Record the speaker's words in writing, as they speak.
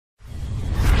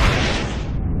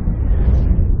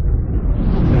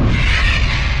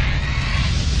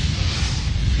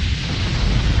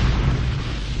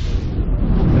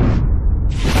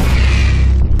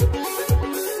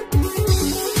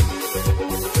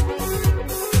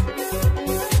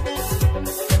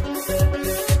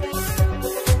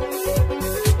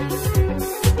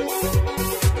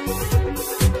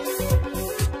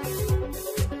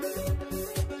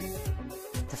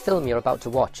film you're about to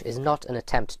watch is not an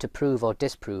attempt to prove or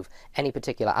disprove any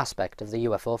particular aspect of the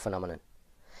UFO phenomenon.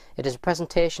 It is a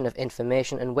presentation of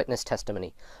information and witness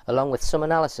testimony, along with some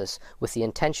analysis, with the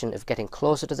intention of getting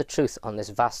closer to the truth on this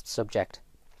vast subject.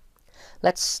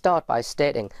 Let's start by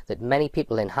stating that many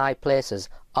people in high places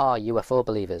are UFO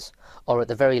believers, or at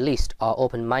the very least are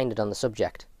open-minded on the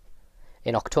subject.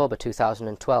 In October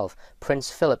 2012,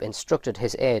 Prince Philip instructed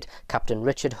his aide, Captain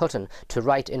Richard Hutton, to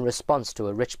write in response to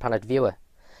a Rich Planet viewer.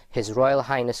 His Royal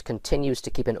Highness continues to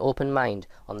keep an open mind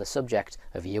on the subject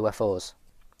of UFOs.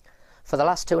 For the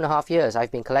last 2.5 years, I've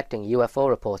been collecting UFO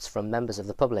reports from members of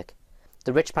the public.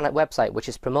 The Rich Planet website, which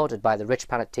is promoted by the Rich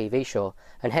Planet TV show,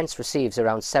 and hence receives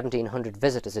around 1,700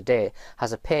 visitors a day,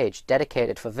 has a page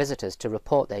dedicated for visitors to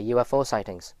report their UFO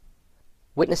sightings.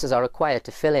 Witnesses are required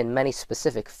to fill in many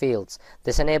specific fields.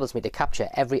 This enables me to capture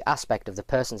every aspect of the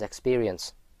person's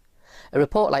experience. A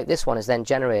report like this one is then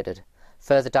generated.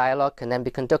 Further dialogue can then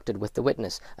be conducted with the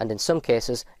witness, and in some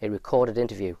cases, a recorded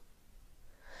interview.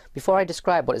 Before I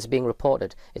describe what is being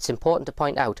reported, it's important to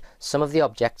point out some of the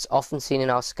objects often seen in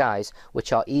our skies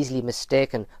which are easily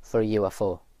mistaken for a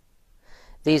UFO.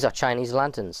 These are Chinese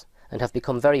lanterns, and have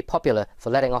become very popular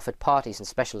for letting off at parties and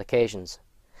special occasions.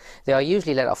 They are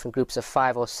usually let off in groups of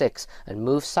 5 or 6 and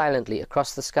move silently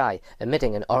across the sky,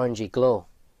 emitting an orangey glow.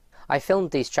 I filmed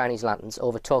these Chinese lanterns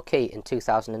over Torquay in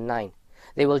 2009.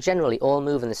 They will generally all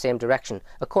move in the same direction,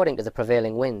 according to the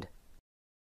prevailing wind.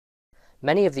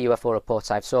 Many of the UFO reports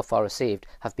I've so far received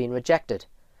have been rejected,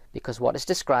 because what is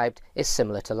described is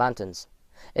similar to lanterns.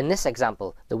 In this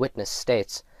example, the witness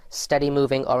states, "Steady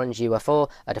moving orange UFO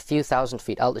at a few thousand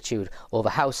feet altitude over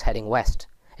house heading west.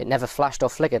 It never flashed or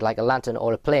flickered like a lantern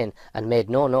or a plane and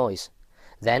made no noise."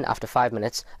 Then, after 5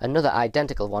 minutes, another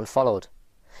identical one followed.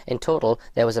 In total,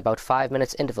 there was about 5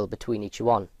 minutes interval between each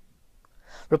one.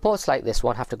 Reports like this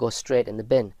one have to go straight in the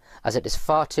bin, as it is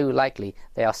far too likely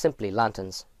they are simply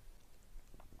lanterns.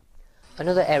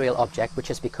 Another aerial object which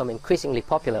has become increasingly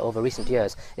popular over recent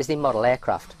years is the model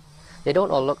aircraft. They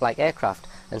don't all look like aircraft,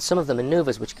 and some of the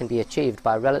manoeuvres which can be achieved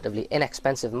by relatively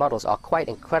inexpensive models are quite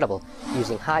incredible,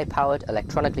 using high-powered,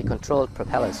 electronically controlled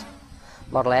propellers.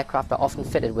 Model aircraft are often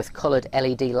fitted with coloured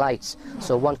LED lights,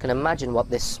 so one can imagine what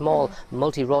this small,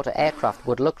 multi-rotor aircraft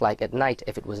would look like at night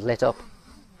if it was lit up.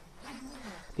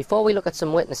 Before we look at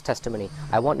some witness testimony,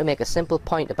 I want to make a simple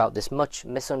point about this much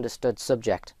misunderstood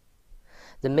subject.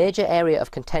 The major area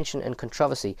of contention and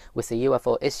controversy with the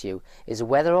UFO issue is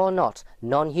whether or not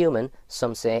non-human,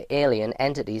 some say alien,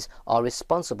 entities are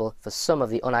responsible for some of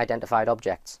the unidentified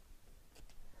objects.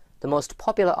 The most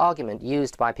popular argument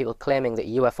used by people claiming that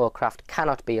UFO craft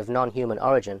cannot be of non-human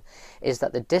origin is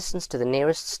that the distance to the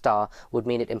nearest star would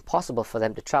mean it impossible for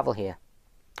them to travel here.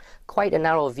 Quite a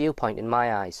narrow viewpoint in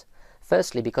my eyes.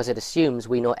 Firstly, because it assumes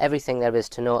we know everything there is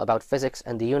to know about physics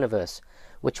and the universe,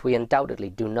 which we undoubtedly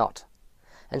do not.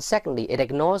 And secondly, it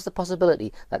ignores the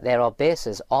possibility that there are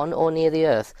bases on or near the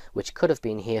Earth which could have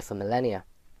been here for millennia.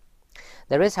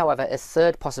 There is, however, a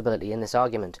third possibility in this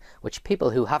argument, which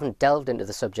people who haven't delved into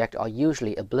the subject are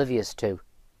usually oblivious to.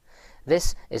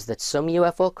 This is that some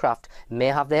UFO craft may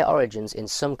have their origins in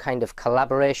some kind of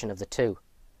collaboration of the two.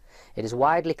 It is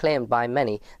widely claimed by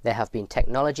many there have been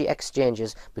technology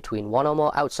exchanges between one or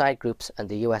more outside groups and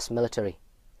the US military.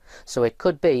 So it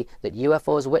could be that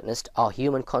UFOs witnessed are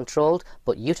human-controlled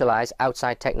but utilise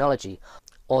outside technology,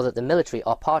 or that the military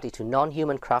are party to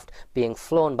non-human craft being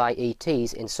flown by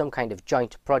ETs in some kind of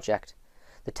joint project.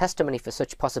 The testimony for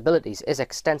such possibilities is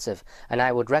extensive, and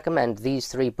I would recommend these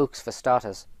 3 books for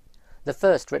starters. The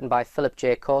first, written by Philip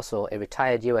J. Corso, a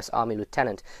retired US Army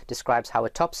lieutenant, describes how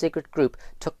a top-secret group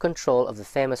took control of the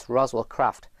famous Roswell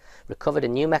craft, recovered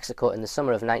in New Mexico in the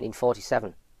summer of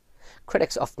 1947.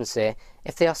 Critics often say,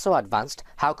 if they are so advanced,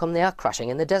 how come they are crashing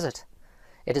in the desert?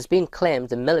 It has been claimed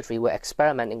the military were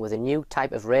experimenting with a new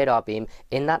type of radar beam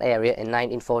in that area in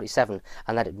 1947,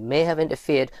 and that it may have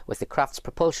interfered with the craft's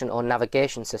propulsion or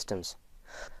navigation systems.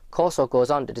 Corso goes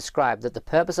on to describe that the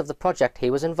purpose of the project he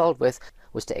was involved with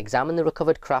was to examine the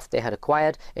recovered craft they had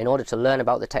acquired in order to learn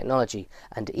about the technology,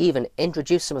 and even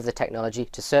introduce some of the technology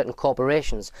to certain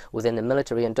corporations within the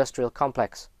military-industrial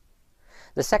complex.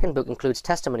 The second book includes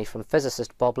testimony from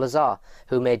physicist Bob Lazar,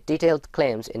 who made detailed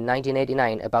claims in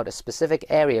 1989 about a specific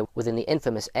area within the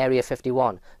infamous Area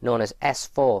 51, known as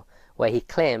S4, where he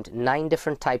claimed 9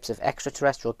 different types of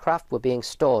extraterrestrial craft were being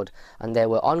stored, and there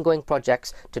were ongoing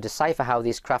projects to decipher how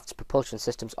these crafts' propulsion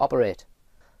systems operate.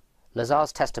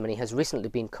 Lazar's testimony has recently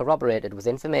been corroborated with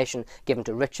information given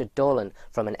to Richard Dolan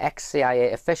from an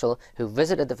ex-CIA official who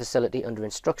visited the facility under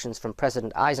instructions from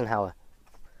President Eisenhower.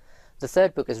 The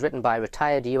third book is written by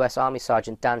retired US Army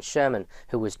Sergeant Dan Sherman,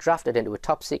 who was drafted into a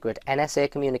top-secret NSA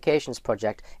communications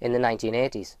project in the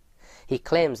 1980s. He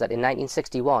claims that in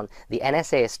 1961, the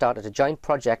NSA started a joint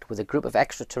project with a group of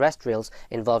extraterrestrials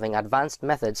involving advanced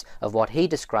methods of what he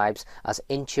describes as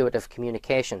intuitive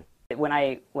communication. When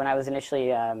I was initially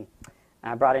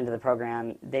brought into the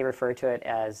program, they referred to it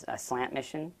as a slant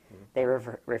mission. They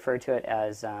referred to it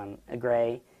as a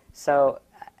gray. So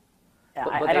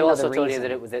But I they don't also know the told reason.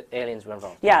 you that aliens were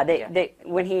involved. Yeah,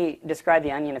 when he described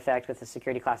the onion effect with the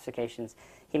security classifications,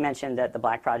 he mentioned that the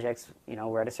black projects,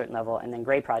 were at a certain level, and then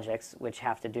gray projects, which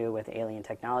have to do with alien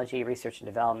technology, research and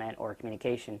development, or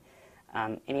communication.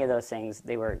 Any of those things,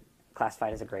 they were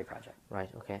classified as a gray project. Right.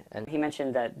 Okay. And he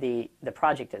mentioned that the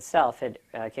project itself had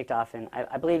kicked off in,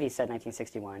 I believe he said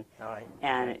 1961. all right.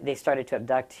 And they started to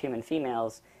abduct human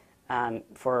females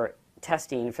for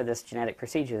testing for this genetic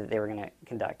procedure that they were going to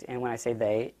conduct. And when I say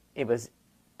they, it was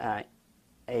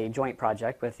a joint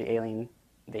project with the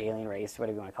alien race,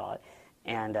 whatever you want to call it,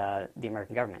 and the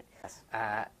American government. Yes.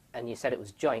 And you said it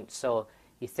was joint, so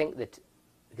you think that,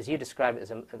 because you describe it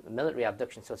as a military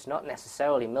abduction, so it's not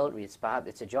necessarily military,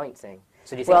 it's a joint thing.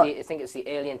 So do you think it's the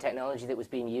alien technology that was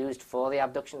being used for the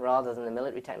abduction rather than the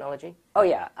military technology? Oh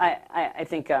yeah, I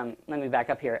think, let me back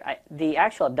up here. The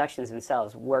actual abductions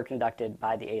themselves were conducted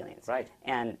by the aliens. Right.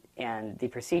 And the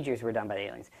procedures were done by the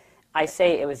aliens. I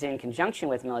say it was in conjunction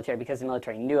with the military because the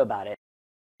military knew about it.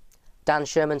 Dan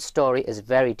Sherman's story is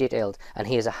very detailed, and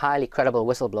he is a highly credible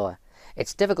whistleblower.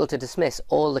 It's difficult to dismiss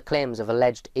all the claims of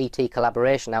alleged ET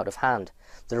collaboration out of hand.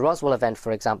 The Roswell event,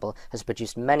 for example, has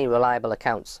produced many reliable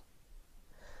accounts.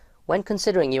 When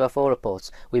considering UFO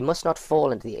reports, we must not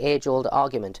fall into the age-old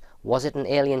argument, was it an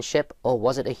alien ship or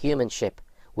was it a human ship?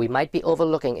 We might be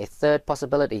overlooking a third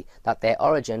possibility, that their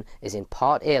origin is in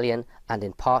part alien and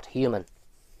in part human.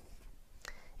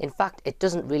 In fact, it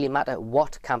doesn't really matter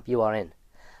what camp you are in.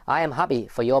 I am happy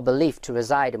for your belief to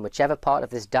reside in whichever part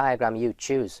of this diagram you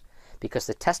choose, because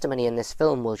the testimony in this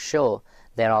film will show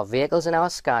there are vehicles in our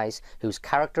skies whose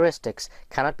characteristics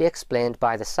cannot be explained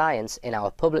by the science in our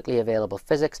publicly available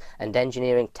physics and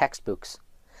engineering textbooks.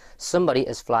 Somebody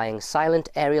is flying silent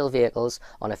aerial vehicles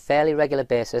on a fairly regular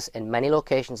basis in many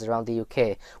locations around the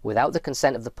UK without the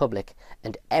consent of the public,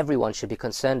 and everyone should be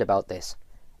concerned about this.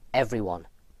 Everyone.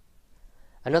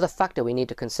 Another factor we need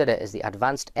to consider is the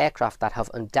advanced aircraft that have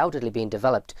undoubtedly been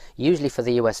developed, usually for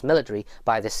the US military,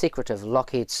 by the secretive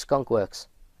Lockheed Skunk Works.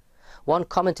 One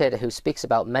commentator who speaks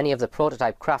about many of the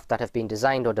prototype craft that have been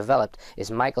designed or developed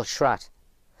is Michael Schratt.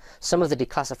 Some of the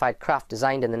declassified craft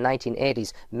designed in the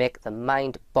 1980s make the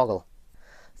mind boggle.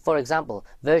 For example,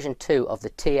 version 2 of the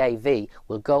TAV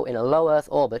will go in a low Earth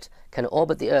orbit, can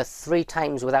orbit the Earth 3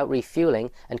 times without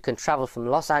refueling, and can travel from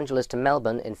Los Angeles to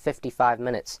Melbourne in 55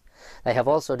 minutes. They have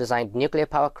also designed nuclear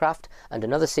power craft, and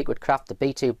another secret craft, the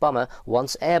B-2 bomber,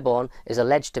 once airborne, is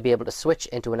alleged to be able to switch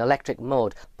into an electric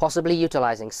mode, possibly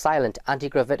utilizing silent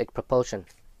anti-gravitic propulsion.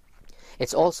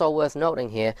 It's also worth noting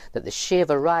here that the sheer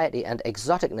variety and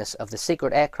exoticness of the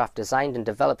secret aircraft designed and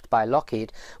developed by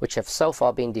Lockheed, which have so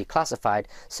far been declassified,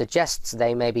 suggests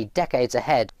they may be decades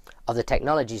ahead of the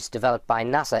technologies developed by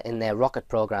NASA in their rocket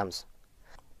programs.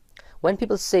 When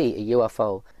people see a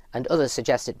UFO, and others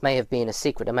suggest it may have been a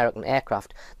secret American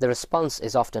aircraft, the response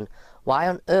is often, why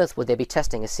on earth would they be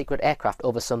testing a secret aircraft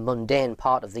over some mundane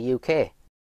part of the UK?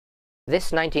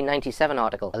 This 1997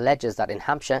 article alleges that in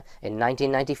Hampshire, in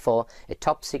 1994, a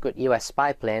top-secret US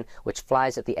spy plane, which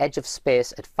flies at the edge of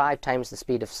space at 5 times the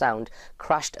speed of sound,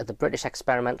 crashed at the British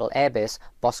experimental airbase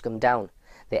Boscombe Down.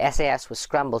 The SAS was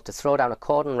scrambled to throw down a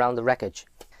cordon round the wreckage.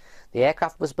 The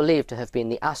aircraft was believed to have been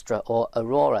the Astra or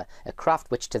Aurora, a craft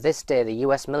which to this day the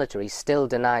US military still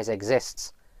denies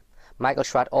exists. Michael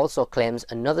Schratt also claims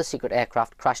another secret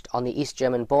aircraft crashed on the East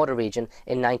German border region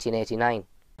in 1989.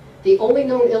 The only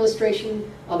known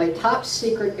illustration of a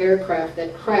top-secret aircraft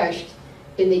that crashed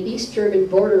in the East German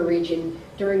border region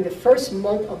during the first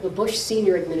month of the Bush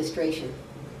Sr. administration.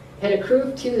 Had a crew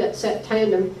of 2 that sat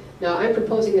tandem. Now I'm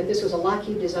proposing that this was a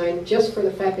Lockheed design just for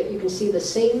the fact that you can see the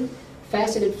same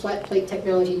faceted flat plate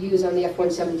technology used on the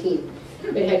F-117.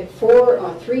 It had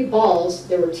 3 balls.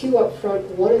 There were 2 up front,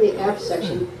 1 in the aft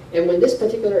section, and when this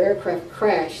particular aircraft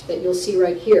crashed, that you'll see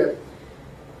right here,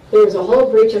 there was a hull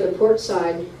breach on the port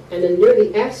side, and then near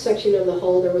the aft section of the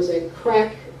hull there was a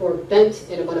crack or bent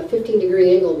at about a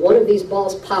 15-degree angle. One of these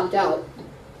balls popped out,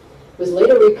 was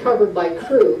later recovered by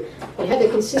crew. It had the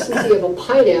consistency of a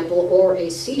pineapple or a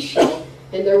seashell,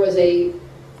 and there was a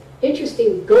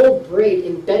interesting gold braid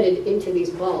embedded into these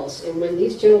balls. And when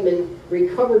these gentlemen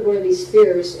recovered one of these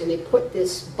spheres and they put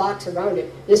this box around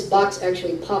it, this box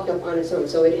actually popped up on its own.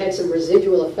 So it had some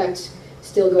residual effects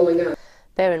still going on.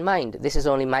 Bear in mind, this is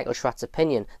only Michael Schratt's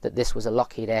opinion that this was a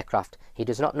Lockheed aircraft. He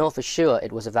does not know for sure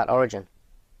it was of that origin.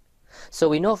 So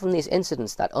we know from these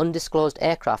incidents that undisclosed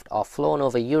aircraft are flown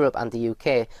over Europe and the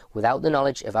UK without the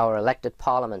knowledge of our elected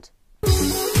Parliament.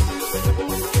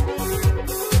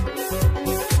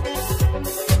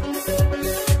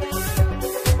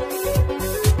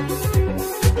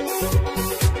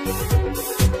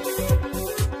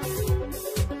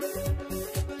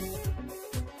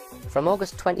 From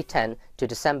August 2010 to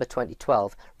December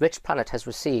 2012, Rich Planet has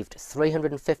received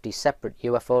 350 separate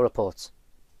UFO reports.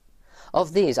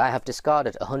 Of these, I have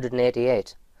discarded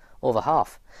 188, over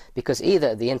half, because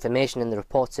either the information in the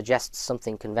report suggests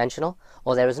something conventional,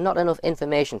 or there is not enough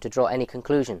information to draw any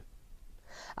conclusion.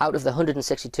 Out of the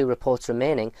 162 reports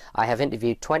remaining, I have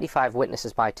interviewed 25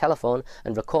 witnesses by telephone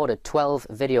and recorded 12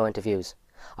 video interviews.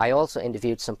 I also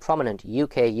interviewed some prominent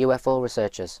UK UFO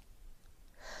researchers.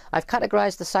 I've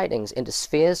categorised the sightings into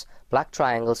spheres, black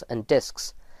triangles and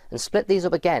discs, and split these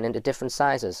up again into different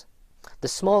sizes. The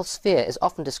small sphere is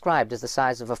often described as the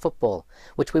size of a football,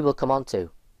 which we will come on to.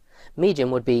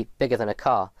 Medium would be bigger than a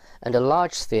car, and a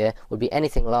large sphere would be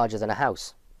anything larger than a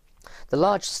house. The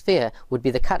large sphere would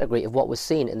be the category of what was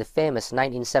seen in the famous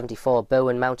 1974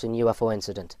 Berwyn Mountain UFO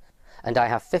incident, and I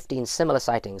have 15 similar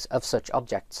sightings of such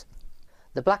objects.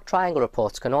 The black triangle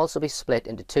reports can also be split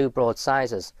into two broad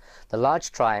sizes. The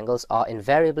large triangles are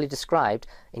invariably described,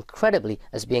 incredibly,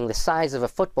 as being the size of a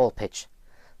football pitch.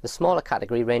 The smaller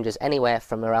category ranges anywhere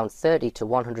from around 30 to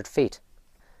 100 feet.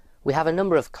 We have a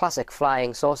number of classic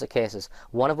flying saucer cases,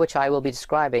 one of which I will be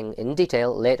describing in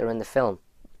detail later in the film.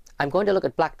 I'm going to look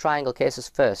at black triangle cases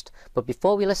first, but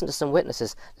before we listen to some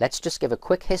witnesses, let's just give a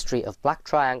quick history of black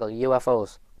triangle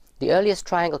UFOs. The earliest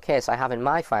triangle case I have in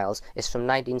my files is from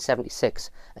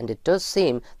 1976, and it does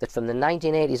seem that from the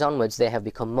 1980s onwards they have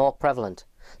become more prevalent,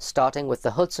 starting with the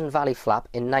Hudson Valley Flap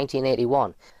in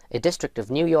 1981, a district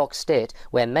of New York State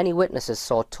where many witnesses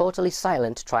saw totally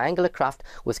silent triangular craft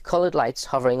with coloured lights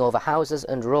hovering over houses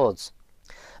and roads.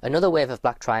 Another wave of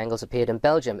black triangles appeared in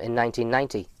Belgium in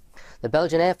 1990. The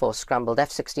Belgian Air Force scrambled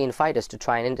F-16 fighters to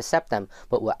try and intercept them,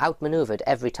 but were outmanoeuvred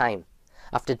every time.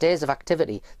 After days of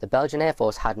activity, the Belgian Air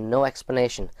Force had no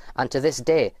explanation, and to this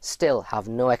day still have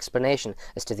no explanation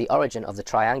as to the origin of the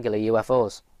triangular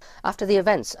UFOs. After the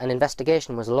events, an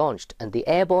investigation was launched, and the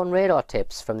airborne radar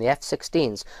tips from the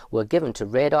F-16s were given to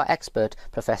radar expert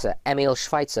Professor Emil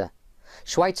Schweitzer.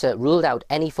 Schweitzer ruled out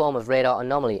any form of radar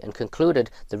anomaly and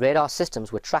concluded the radar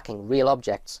systems were tracking real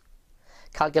objects.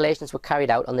 Calculations were carried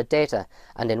out on the data,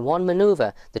 and in one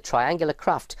manoeuvre the triangular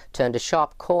craft turned a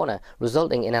sharp corner,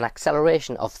 resulting in an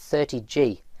acceleration of 30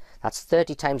 g. That's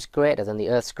 30 times greater than the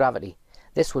Earth's gravity.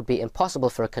 This would be impossible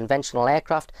for a conventional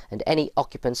aircraft, and any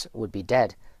occupants would be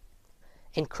dead.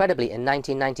 Incredibly, in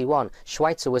 1991,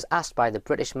 Schweitzer was asked by the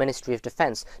British Ministry of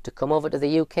Defence to come over to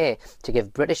the UK to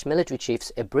give British military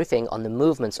chiefs a briefing on the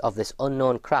movements of this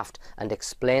unknown craft and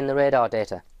explain the radar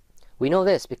data. We know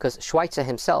this because Schweitzer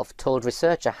himself told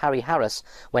researcher Harry Harris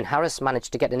when Harris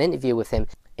managed to get an interview with him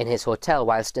in his hotel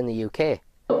whilst in the UK.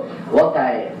 What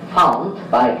I found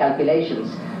by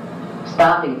calculations,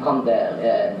 starting from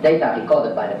the data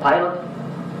recorded by the pilot,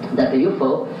 that the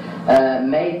UFO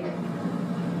made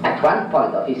at one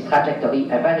point of his trajectory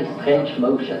a very strange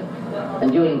motion.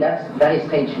 And during that very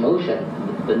strange motion,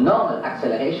 the normal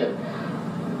acceleration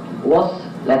was,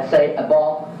 let's say,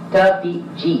 above 30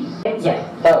 Gs.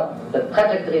 Yes, so the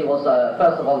trajectory was,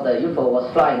 first of all, the UFO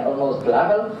was flying almost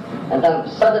level, and then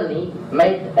suddenly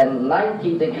made a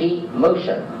 90-degree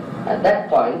motion. At that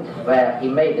point, where he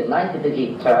made a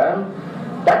 90-degree turn,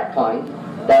 that point,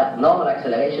 the normal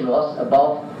acceleration was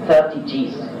above 30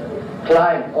 Gs.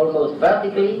 Climbed almost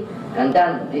vertically, and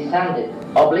then descended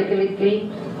obliquely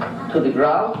to the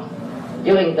ground.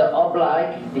 During the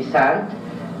oblique descent,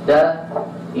 the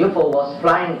UFO was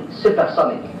flying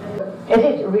supersonic. Is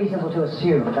it reasonable to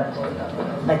assume that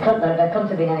there couldn't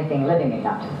have been anything living in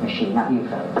that machine, that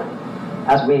UFO,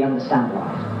 as we understand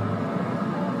life?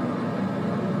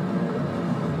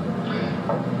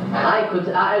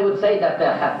 I would say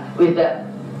that with the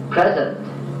present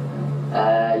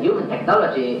human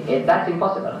technology, that's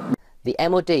impossible. The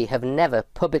MOD have never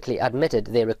publicly admitted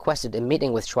they requested a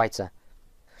meeting with Schweitzer.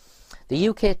 The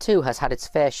UK too has had its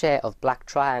fair share of black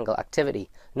triangle activity.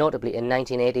 Notably in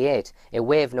 1988, a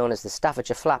wave known as the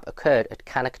Staffordshire Flap occurred at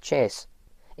Cannock Chase.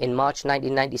 In March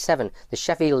 1997, the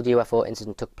Sheffield UFO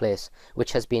incident took place,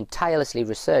 which has been tirelessly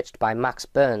researched by Max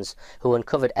Burns, who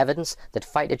uncovered evidence that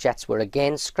fighter jets were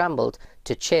again scrambled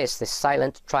to chase this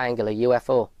silent triangular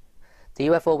UFO. The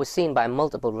UFO was seen by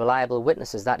multiple reliable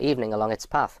witnesses that evening along its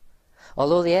path.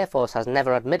 Although the Air Force has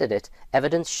never admitted it,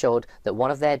 evidence showed that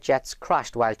one of their jets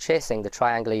crashed while chasing the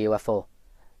triangular UFO.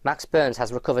 Max Burns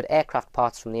has recovered aircraft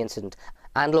parts from the incident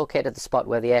and located the spot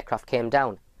where the aircraft came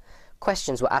down.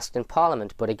 Questions were asked in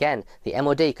Parliament, but again, the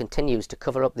MOD continues to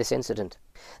cover up this incident.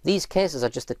 These cases are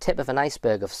just the tip of an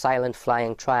iceberg of silent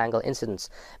flying triangle incidents.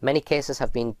 Many cases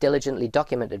have been diligently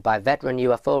documented by veteran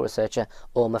UFO researcher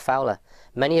Omar Fowler,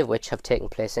 many of which have taken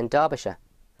place in Derbyshire.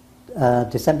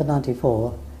 December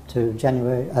 94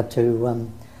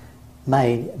 to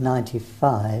May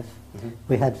 95,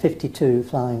 we had 52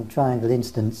 flying triangle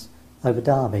incidents over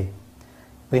Derby.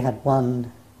 We had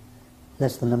one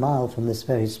less than a mile from this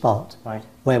very spot, right,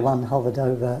 where one hovered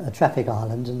over a traffic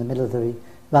island in the middle of the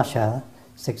rush hour,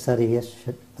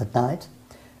 6:30ish at night,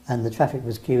 and the traffic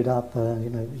was queued up,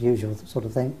 usual sort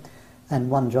of thing, and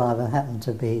one driver happened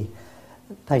to be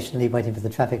patiently waiting for the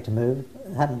traffic to move,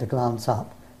 happened to glance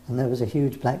up, and there was a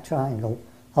huge black triangle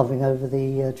hovering over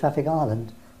the traffic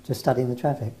island, just studying the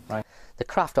traffic. Right. The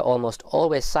craft are almost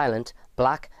always silent,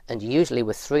 black, and usually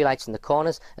with 3 lights in the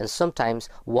corners and sometimes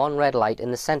 1 red light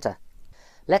in the centre.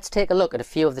 Let's take a look at a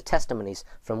few of the testimonies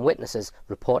from witnesses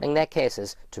reporting their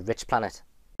cases to Rich Planet.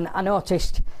 I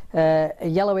noticed a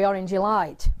yellowy orangey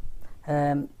light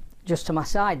just to my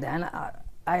side then.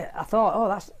 I thought,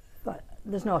 oh,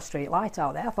 there's no street light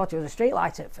out there. I thought it was a street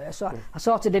light at first, so I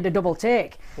sort of did a double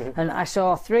take, and I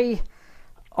saw 3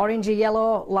 orangey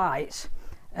yellow lights,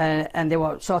 and they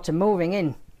were sort of moving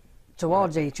in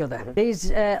towards each other.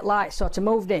 These lights sort of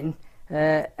moved in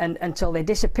until they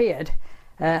disappeared,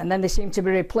 and then they seemed to be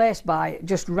replaced by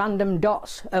just random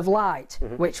dots of light,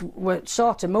 which were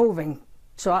sort of moving.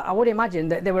 So I would imagine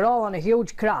that they were all on a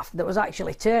huge craft that was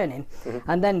actually turning,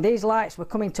 and then these lights were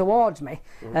coming towards me,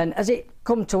 and as it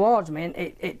come towards me and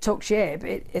it took shape,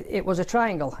 it was a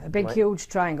triangle, a big huge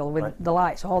triangle with the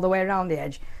lights all the way around the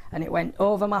edge, and it went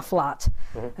over my flat,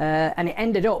 and it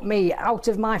ended up me out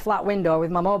of my flat window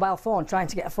with my mobile phone trying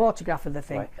to get a photograph of the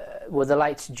thing. Were the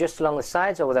lights just along the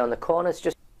sides, or were they on the corners?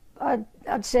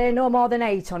 I'd say no more than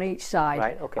 8 on each side.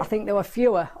 Right, okay. I think there were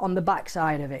fewer on the back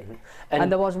side of it,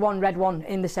 and there was 1 red one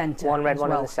in the centre. 1 red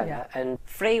one well. in the centre, yeah. and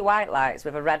 3 white lights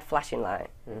with a red flashing light.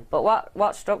 But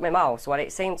what struck me most was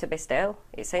it seemed to be still.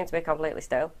 It seemed to be completely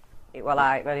still. It was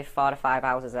like maybe 4 or 5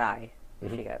 hours high,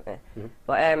 if you get me.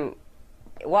 But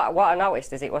what I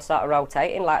noticed is it was sort of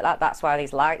rotating like that. That's why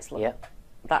these lights.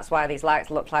 That's why these lights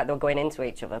looked like they were going into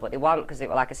each other, but they weren't, because it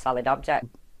was like a solid object.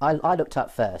 I looked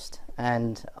up first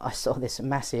and I saw this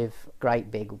massive, great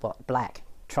big black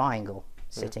triangle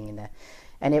sitting in there,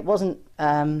 and it wasn't.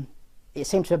 It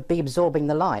seemed to be absorbing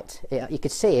the light. You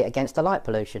could see it against the light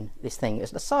pollution. This thing,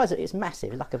 the size of it is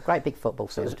massive, like a great big football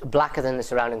field. So it was blacker than the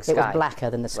surrounding sky. It was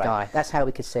blacker than the sky. Right. That's how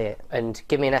we could see it. And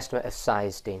give me an estimate of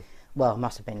size, Dean. Well, it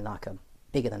must have been like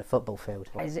bigger than a football field.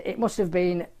 It must have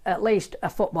been at least a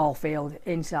football field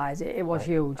in size. It was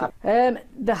huge.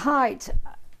 The height,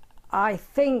 I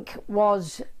think,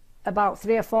 was about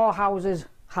 3 or 4 houses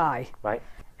high,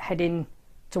 heading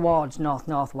towards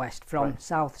north-northwest from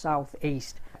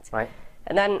south-southeast. Right.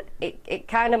 And then it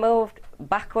kind of moved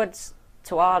backwards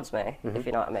towards me, if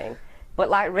you know what I mean, but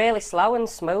like really slow and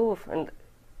smooth, and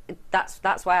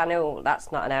that's why I knew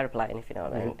that's not an aeroplane, if you know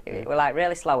what I mean. It was like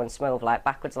really slow and smooth, like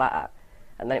backwards like that,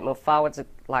 and then it moved forwards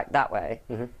like that way,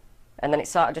 and then it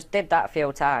sort of just did that a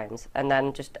few times, and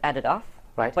then just headed off.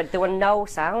 Right. But there was no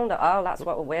sound at all. That's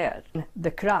what was weird.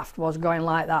 The craft was going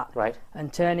like that,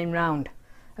 and turning round.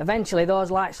 Eventually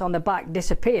those lights on the back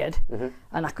disappeared,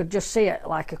 and I could just see it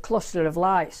like a cluster of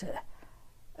lights,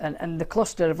 and the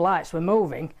cluster of lights were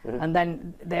moving, and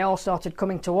then they all started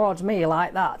coming towards me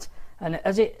like that, and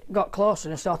as it got closer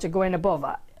and started going above,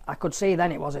 I could see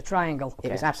then it was a triangle.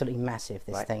 It was absolutely massive,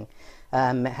 this thing.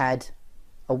 It had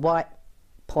a white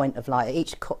point of light.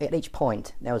 At each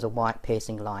point there was a white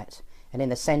piercing light, and in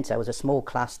the centre was a small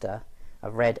cluster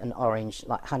of red and orange,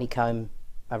 like honeycomb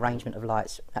arrangement of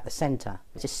lights at the centre,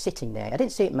 just sitting there. I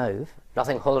didn't see it move.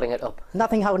 Nothing holding it up?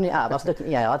 Nothing holding it up. I was looking,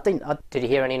 Did you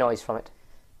hear any noise from it?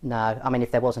 No, I mean,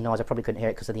 if there was a noise I probably couldn't hear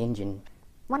it because of the engine.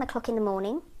 1 o'clock in the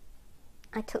morning,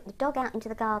 I took the dog out into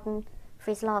the garden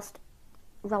for his last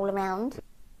roll around.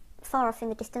 Far off in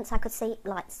the distance I could see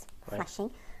lights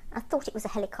flashing. I thought it was a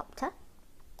helicopter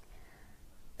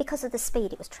because of the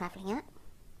speed it was travelling at.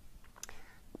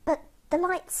 But the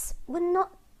lights were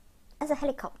not as a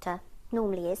helicopter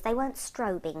normally is. They weren't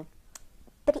strobing,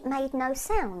 but it made no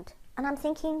sound. And I'm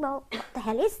thinking, well, what the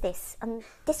hell is this? And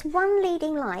this one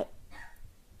leading light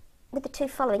with the 2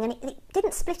 following, and it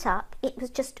didn't split up. It was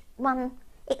just one.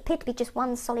 It appeared to be just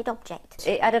one solid object.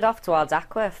 It headed off towards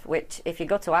Ackworth, which if you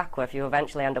go to Ackworth you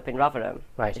eventually end up in Rotherham,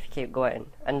 if you keep going,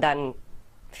 and then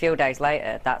A few days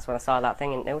later, that's when I saw that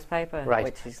thing in the newspaper. Right.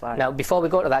 Which is like... Now, before we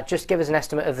go to that, just give us an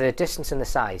estimate of the distance and the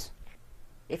size.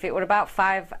 If it were about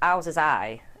 5 houses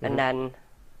high, and then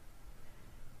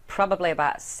probably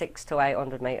about 600 to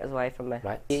 800 metres away from me.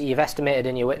 Right. You've estimated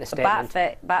in your witness statement...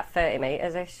 About 30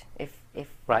 metres-ish, if...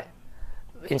 Right.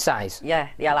 In size? Yeah,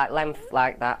 like length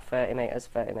like that, 30 metres.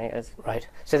 Right.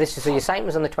 So your sighting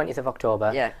was on the 20th of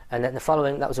October. Yeah. And then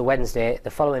that was a Wednesday.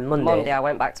 The following Monday... I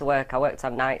went back to work. I worked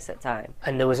on nights at the time.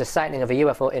 And there was a sighting of a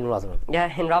UFO in Rotherham.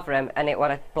 Yeah, in Rotherham, and it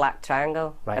was a black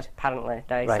triangle, right. Apparently,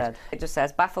 they said. It just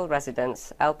says, baffled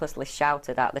residents helplessly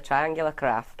shouted at the triangular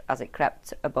craft as it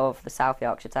crept above the South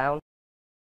Yorkshire town.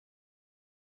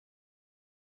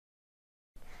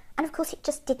 And of course it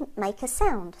just didn't make a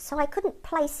sound, so I couldn't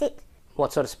place it.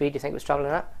 What sort of speed do you think it was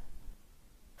travelling at?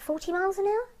 40 miles an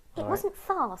hour? It wasn't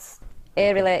fast.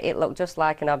 Eerily, it looked just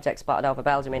like an object spotted over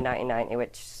Belgium in 1990,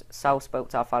 which so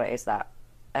spooked authorities that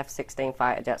F-16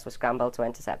 fighter jets were scrambled to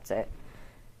intercept it.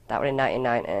 That was in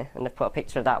 1990, and they've put a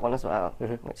picture of that one as well,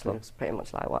 which looks pretty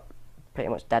much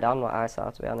dead on what I saw,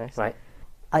 to be honest. Right.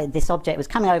 This object was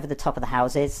coming over the top of the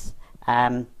houses,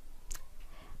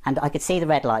 and I could see the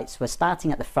red lights were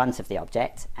starting at the front of the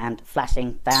object and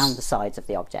flashing down the sides of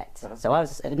the object. So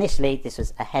this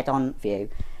was a head-on view,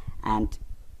 and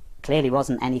clearly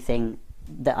wasn't anything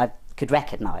that I could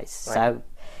recognise. Right. So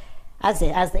as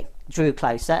it drew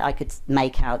closer, I could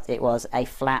make out it was a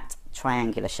flat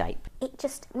triangular shape. It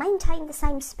just maintained the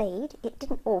same speed, it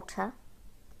didn't alter.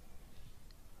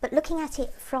 But looking at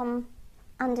it from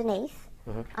underneath,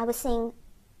 I was seeing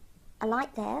a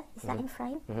light there, is that in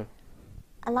frame?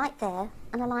 A light there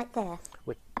and a light there.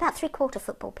 About 3/4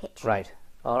 football pitch. Right.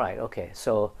 All right. Okay.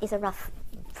 So is a rough.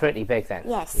 Pretty big then.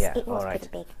 Yes, yeah, it was all right.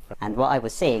 pretty big. And what I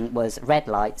was seeing was red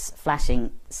lights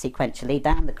flashing sequentially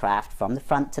down the craft from the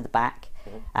front to the back,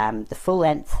 the full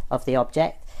length of the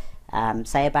object,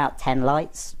 say about 10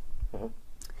 lights.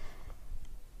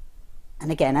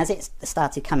 And again, as it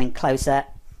started coming closer,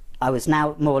 I was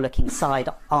now more looking side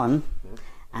on.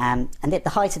 And the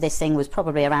height of this thing was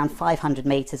probably around 500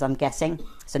 metres, I'm guessing.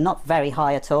 So not very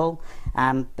high at all,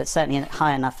 but certainly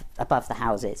high enough above the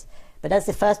houses. But as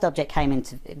the first object came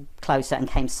closer and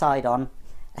came side on,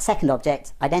 a second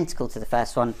object, identical to the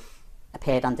first one,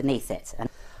 appeared underneath it. And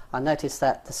I noticed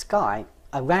that the sky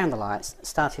around the lights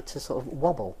started to sort of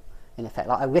wobble, in effect,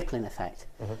 like a rippling effect,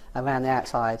 around the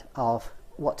outside of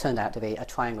what turned out to be a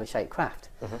triangular-shaped craft.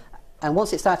 And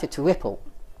once it started to ripple,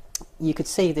 you could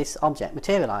see this object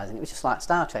materialising. It was just like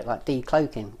Star Trek, like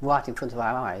decloaking right in front of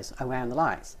our eyes around the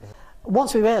lights.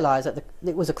 Once we realised that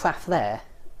it was a craft there,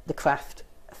 the craft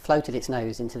floated its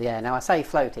nose into the air. Now I say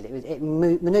floated, it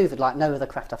manoeuvred like no other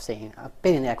craft I've seen. I've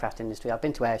been in the aircraft industry, I've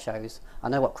been to air shows, I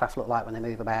know what craft look like when they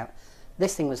move about.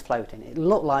 This thing was floating. It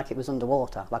looked like it was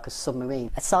underwater, like a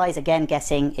submarine. A size, again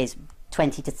guessing, is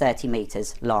 20 to 30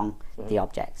 metres long, the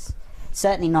objects.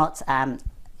 Certainly not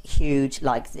huge,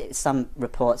 like some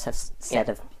reports have said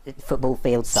of football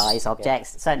field size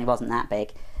objects. It certainly wasn't that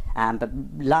big, but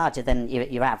larger than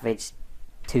your average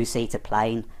two-seater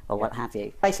plane or what have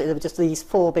you. Basically there were just these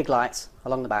 4 big lights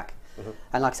along the back,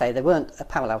 and like I say, they weren't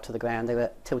parallel to the ground, they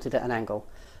were tilted at an angle.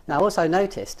 Now I also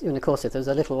noticed in the course of there was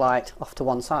a little light off to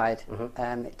one side.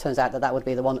 It turns out that would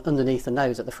be the one underneath the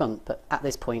nose at the front, but at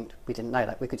this point we didn't know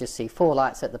that. We could just see 4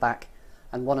 lights at the back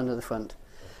and 1 under the front.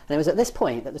 And it was at this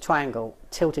point that the triangle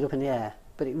tilted up in the air,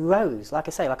 but it rose, like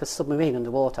I say, like a submarine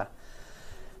underwater.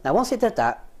 Now once it did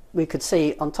that, we could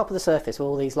see on top of the surface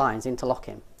all these lines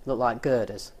interlocking, looked like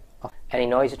girders. Any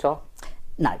noise at all?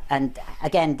 No, and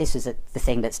again this was the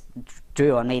thing that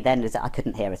drew on me then, was that I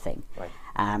couldn't hear a thing. Right.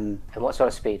 And what sort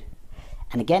of speed?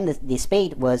 And again the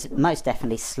speed was most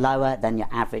definitely slower than your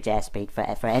average airspeed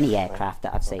for any aircraft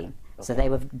that I've seen. So they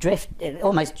were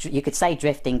almost, you could say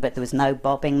drifting, but there was no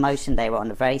bobbing motion. They were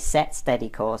on a very set, steady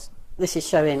course. This is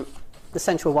showing the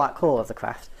central white core of the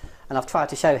craft, and I've tried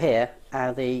to show here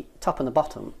how the top and the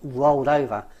bottom rolled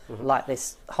over like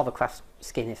this hovercraft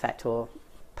skin effect or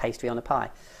pastry on a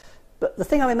pie. But the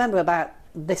thing I remember about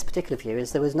this particular view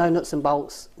is there was no nuts and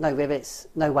bolts, no rivets,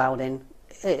 no welding.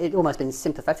 It almost been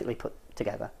sympathetically put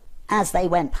together. As they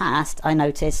went past, I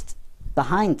noticed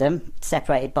behind them,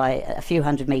 separated by a few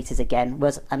hundred metres again,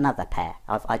 was another pair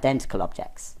of identical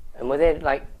objects. And were they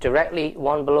like directly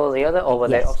one below the other, or were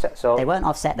they offset? So they weren't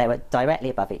offset, they were directly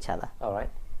above each other. All right.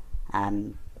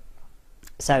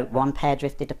 So one pair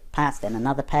drifted past, then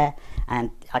another pair,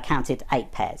 and I counted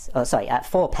 8 pairs. Oh, sorry,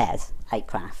 4 pairs, 8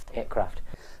 craft. 8 craft.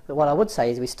 But what I would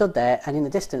say is we stood there, and in the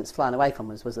distance flying away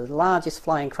from us was the largest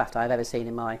flying craft I've ever seen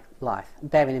in my life,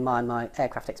 bearing in mind my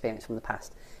aircraft experience from the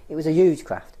past. It was a huge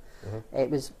craft. It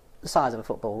was the size of a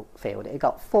football field. It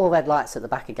got 4 red lights at the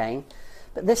back again.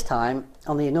 But this time,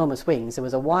 on the enormous wings, there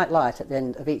was a white light at the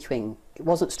end of each wing. It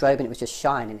wasn't strobing, it was just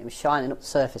shining. It was shining up the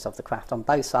surface of the craft on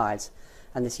both sides,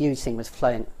 and this huge thing was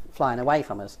flying away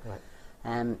from us.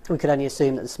 Right. We could only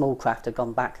assume that the small craft had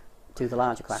gone back to the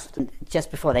larger craft.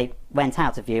 Just before they went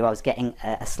out of view, I was getting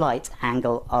a slight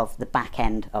angle of the back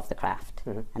end of the craft.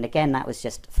 And again, that was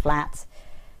just flat,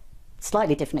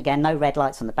 slightly different again, no red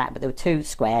lights on the back, but there were two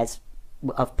squares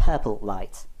of purple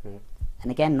light. And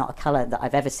again, not a colour that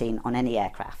I've ever seen on any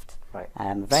aircraft. Right.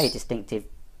 Very distinctive,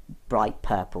 bright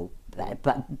purple,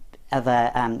 but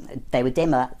they were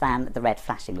dimmer than the red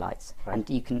flashing lights. Right.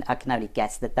 And I can only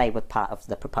guess that they were part of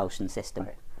the propulsion system.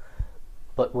 Right.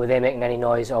 But were they making any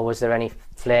noise, or was there any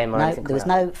flame or anything? No, there was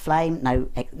no flame,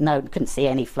 no, couldn't see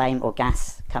any flame or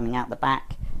gas coming out the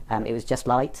back. It was just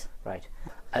light. Right.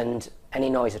 And any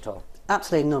noise at all?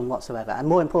 Absolutely none whatsoever. And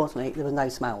more importantly, there were no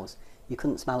smells. You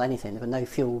couldn't smell anything. There was no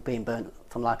fuel being burnt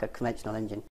from like a conventional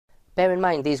engine. Bear in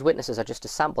mind, these witnesses are just a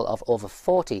sample of over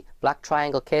 40 black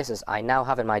triangle cases I now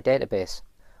have in my database.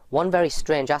 One very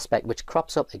strange aspect which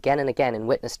crops up again and again in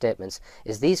witness statements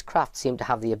is these craft seem to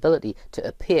have the ability to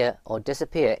appear or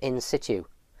disappear in situ.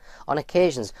 On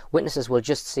occasions, witnesses will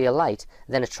just see a light,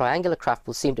 then a triangular craft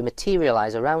will seem to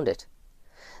materialise around it.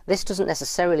 This doesn't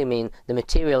necessarily mean the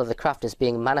material of the craft is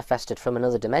being manifested from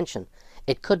another dimension.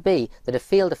 It could be that a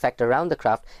field effect around the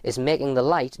craft is making the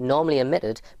light normally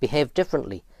emitted behave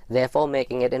differently, therefore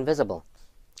making it invisible.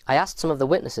 I asked some of the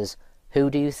witnesses, who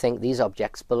do you think these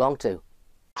objects belong to?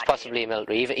 It's possibly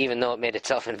military, even though it made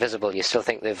itself invisible, you still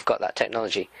think they've got that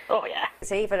technology? Oh yeah.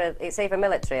 It's either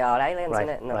military or aliens, Right,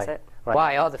 isn't it? And that's right, it. right.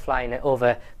 Why are they flying it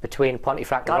over between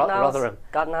Pontefract and Rotherham?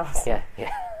 God knows. Yeah,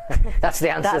 yeah. That's the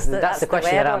answer. That's the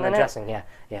question that I'm addressing. Yeah,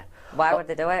 yeah. Why would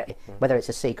they do it? Whether it's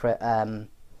a secret,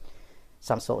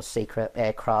 some sort of secret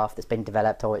aircraft that's been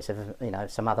developed, or it's of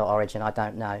some other origin, I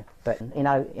don't know. But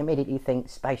immediately you think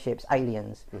spaceships,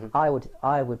 aliens. I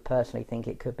would personally think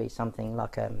it could be something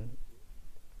like an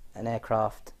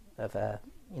aircraft of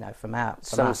from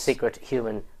some us. secret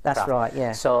human. That's craft. right.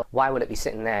 Yeah. So why would it be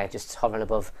sitting there, just hovering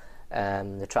above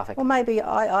the traffic? Well, maybe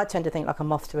I tend to think like a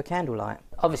moth to a candlelight.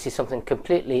 Obviously, something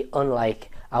completely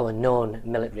unlike our known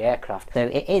military aircraft. So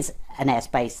it is an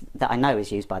airspace that I know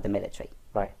is used by the military.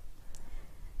 Right.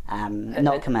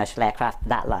 Not commercial aircraft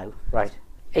that low. Right.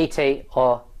 ET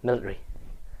or military?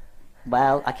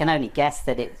 Well, I can only guess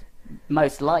that it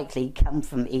most likely come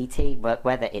from ET, but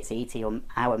whether it's ET or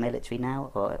our military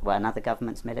now, or another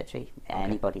government's military,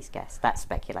 anybody's guess. That's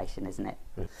speculation, isn't it?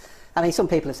 I mean, some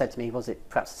people have said to me, was it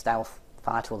perhaps the stealth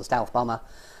fighter or the stealth bomber?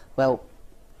 Well,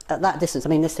 at that distance, I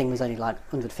mean, this thing was only like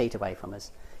 100 feet away from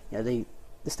us. The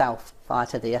stealth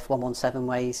fighter, the F-117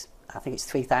 weighs, I think it's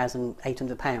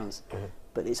 3,800 pounds,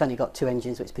 but it's only got two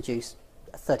engines which produce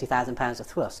 30,000 pounds of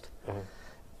thrust.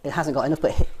 It hasn't got enough,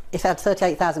 but if it had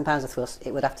 38,000 pounds of thrust,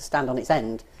 it would have to stand on its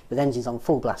end with engines on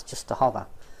full blast just to hover.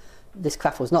 This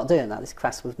craft was not doing that. This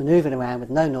craft was manoeuvring around with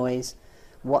no noise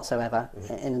whatsoever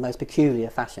in the most peculiar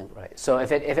fashion. Right. So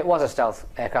if it was a stealth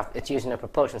aircraft, it's using a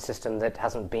propulsion system that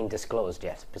hasn't been disclosed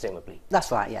yet, presumably.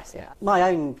 That's right, yes. Yeah. My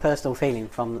own personal feeling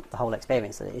from the whole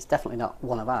experience that it's definitely not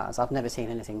one of ours. I've never seen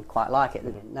anything quite like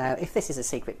it. Now, if this is a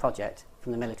secret project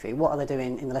from the military, what are they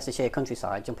doing in the Leicestershire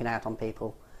countryside, jumping out on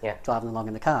people, driving along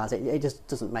in the cars? It just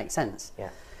doesn't make sense.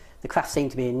 Yeah. The craft seemed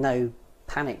to be in no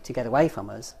panic to get away from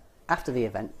us after the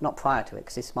event, not prior to it,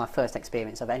 because this is my first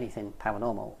experience of anything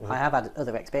paranormal. I have had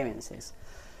other experiences.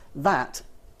 That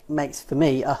makes, for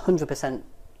me, 100%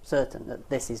 certain that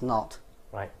this is not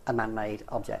a man-made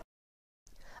object.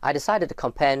 I decided to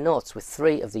compare notes with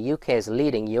 3 of the UK's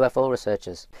leading UFO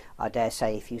researchers. I dare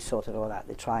say if you sorted all out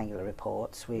the triangular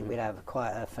reports, we'd have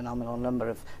quite a phenomenal number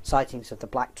of sightings of the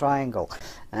Black Triangle.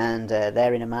 And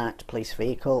they're in a marked police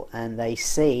vehicle, and they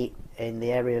see in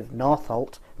the area of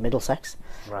Northolt, Middlesex,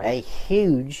 a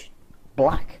huge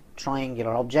black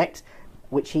triangular object,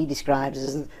 which he describes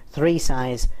as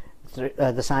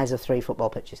the size of 3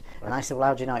 football pitches. And I said, well,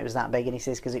 how do you know it was that big? And he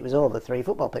says, because it was over 3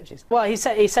 football pitches. Well, he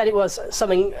said it was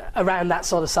something around that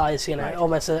sort of size,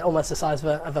 almost the size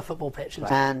of a football pitch.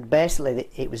 And basically,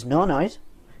 it was no noise,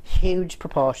 huge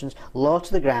proportions, low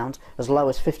to the ground, as low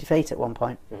as 50 feet at one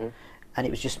point. And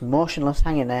it was just motionless,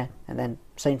 hanging there, and then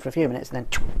seen for a few minutes, and then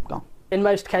gone. In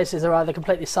most cases, they're either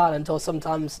completely silent or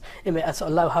sometimes emit a sort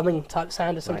of low humming type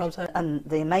sound. Or sometimes. And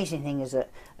the amazing thing is that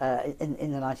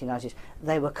in the 1990s,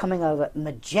 they were coming over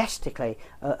majestically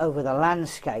over the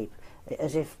landscape,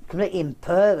 as if completely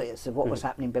impervious of what was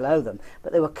happening below them.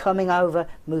 But they were coming over,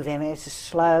 moving. It's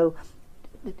slow.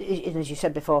 As you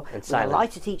said before, there's a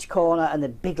light at each corner and the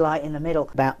big light in the middle.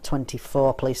 About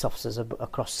 24 police officers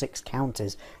across 6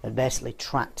 counties had basically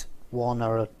tracked one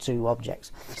or two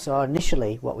objects. So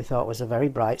initially what we thought was a very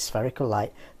bright spherical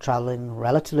light travelling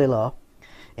relatively low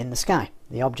in the sky.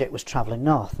 The object was travelling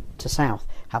north to south,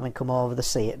 having come over the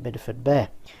sea at Bideford Bay.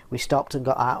 We stopped and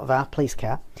got out of our police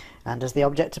car, and as the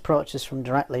object approached us from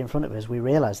directly in front of us, we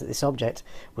realised that this object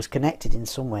was connected in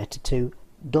some way to two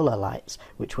duller lights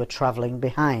which were travelling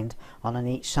behind on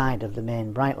each side of the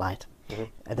main bright light.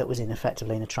 That was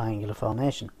effectively in a triangular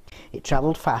formation. It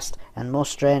travelled fast and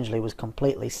most strangely was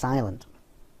completely silent.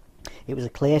 It was a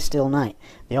clear still night.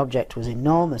 The object was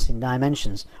enormous in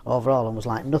dimensions overall and was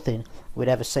like nothing we'd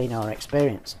ever seen or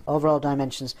experienced. Overall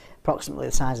dimensions approximately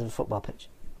the size of a football pitch.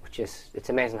 It's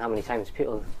amazing how many times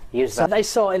people use so that. They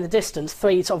saw in the distance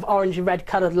three sort of orangey red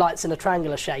coloured lights in a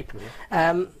triangular shape,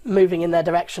 moving in their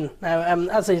direction. Now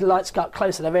as these lights got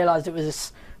closer, they realised it was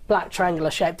this black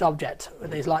triangular shaped object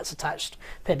with these lights attached,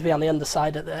 appeared to be on the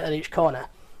underside at each corner.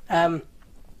 And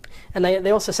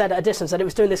they also said at a distance that it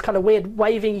was doing this kind of weird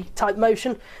wavy type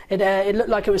motion. It looked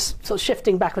like it was sort of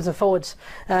shifting backwards and forwards.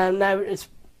 Now it's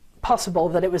possible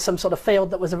that it was some sort of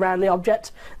field that was around the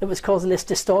object that was causing this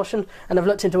distortion, and I've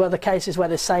looked into other cases where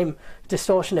the same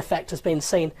distortion effect has been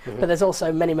seen, but there's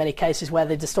also many cases where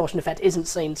the distortion effect isn't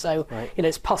seen, so you know,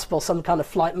 it's possible some kind of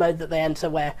flight mode that they enter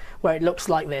where it looks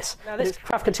like this. Now this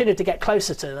craft continued to get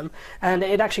closer to them, and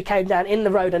it actually came down in the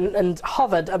road and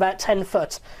hovered about 10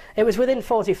 foot. It was within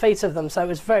 40 feet of them, so it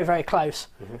was very close,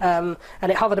 and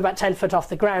it hovered about 10 foot off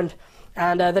the ground,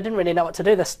 and they didn't really know what to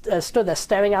do. They stood there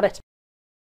staring at it.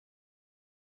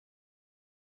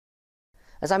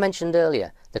 As I mentioned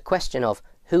earlier, the question of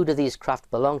who do these craft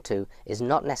belong to is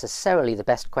not necessarily the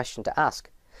best question to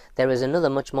ask. There is another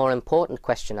much more important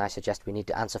question I suggest we need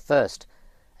to answer first,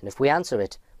 and if we answer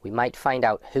it, we might find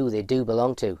out who they do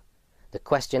belong to. The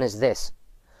question is this: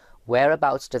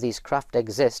 whereabouts do these craft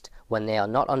exist when they are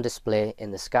not on display in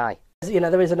the sky? You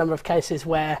know, there is a number of cases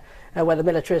where the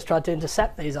military has tried to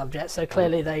intercept these objects, so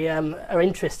clearly they are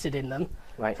interested in them.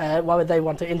 Right. Why would they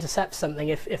want to intercept something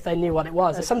if they knew what it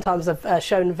was? Sometimes they've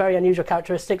shown very unusual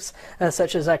characteristics,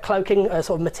 such as cloaking,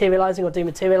 sort of materialising or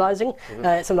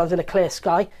dematerialising, sometimes in a clear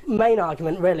sky. Main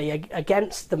argument really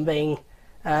against them being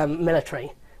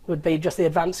military would be just the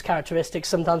advanced characteristics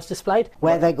sometimes displayed.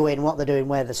 Where they go in, what they're doing,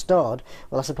 where they're stored.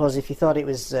 Well, I suppose if you thought it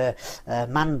was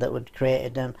man that would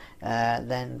created them,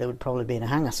 then they would probably be in a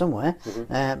hangar somewhere.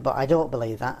 But I don't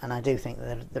believe that, and I do think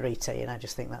that they're ET, and I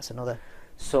just think that's another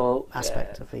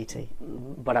aspect of ET.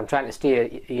 But I'm trying to steer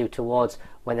you towards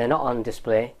when they're not on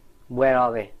display. Where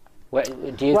are they? Where,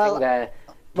 do you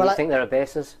think there are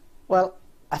bases? Well,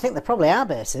 I think there probably are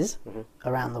bases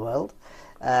around the world.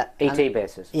 ET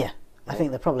bases. Yeah. I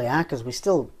think there probably are, because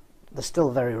there's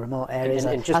still very remote areas.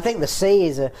 I think the sea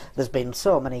is there's been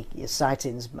so many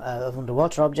sightings of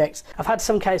underwater objects. I've had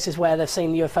some cases where they've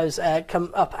seen UFOs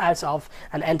come up out of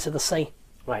and enter the sea.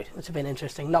 Right. Which have been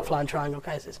interesting, not flying triangle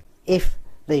cases. If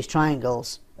these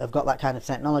triangles have got that kind of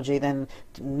technology, then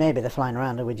maybe they're flying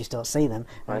around and we just don't see them,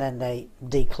 and then they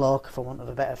decloak, for want of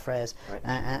a better phrase,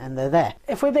 and they're there.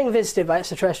 If we're being visited by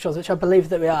extraterrestrials, which I believe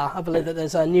that we are, I believe that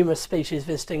there's numerous species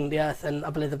visiting the Earth, and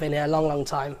I believe they've been here a long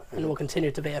time and will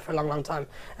continue to be here for a long time.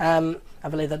 I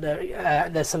believe that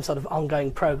there's some sort of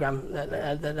ongoing program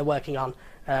that they're working on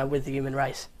with the human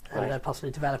race, and they're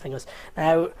possibly developing us.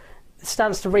 Now, it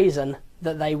stands to reason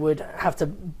that they would have to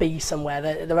be somewhere.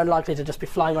 They're unlikely to just be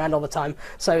flying around all the time.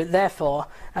 So therefore,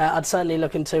 I'd certainly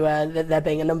look into there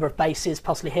being a number of bases,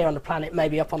 possibly here on the planet,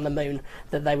 maybe up on the moon,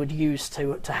 that they would use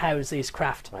to house these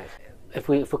craft. Right. If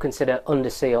we consider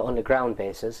undersea or underground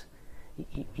bases,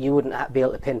 you wouldn't be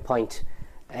able to pinpoint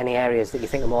any areas that you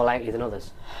think are more likely than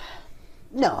others.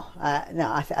 No,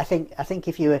 no. I think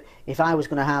if I was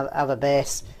going to have a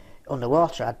base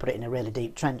underwater, I'd put it in a really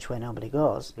deep trench where nobody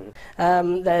goes.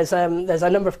 There's a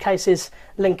number of cases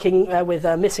linking with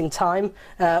missing time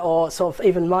or sort of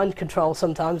even mind control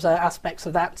sometimes. Aspects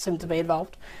of that seem to be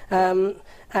involved.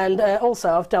 And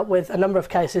also I've dealt with a number of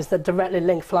cases that directly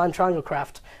link flying triangle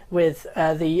craft with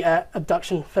the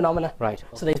abduction phenomena. Right.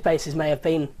 So these bases may have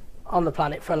been on the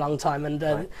planet for a long time, and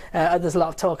there's a lot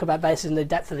of talk about bases in the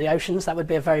depth of the oceans. That would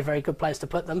be a very good place to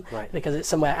put them, because it's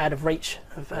somewhere out of reach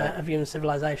of human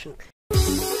civilization.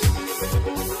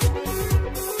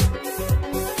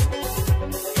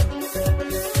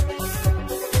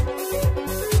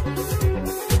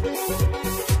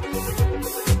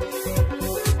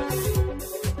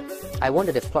 I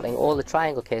wondered if plotting all the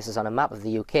triangle cases on a map of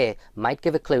the UK might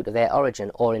give a clue to their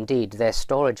origin or indeed their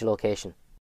storage location.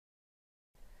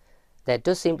 There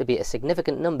does seem to be a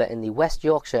significant number in the West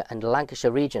Yorkshire and Lancashire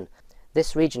region.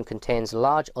 This region contains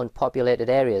large unpopulated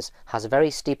areas, has very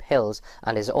steep hills,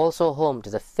 and is also home to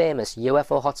the famous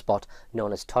UFO hotspot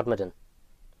known as Todmorden.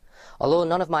 Although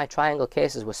none of my triangle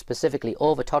cases were specifically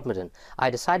over Todmorden, I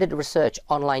decided to research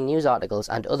online news articles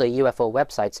and other UFO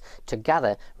websites to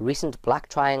gather recent black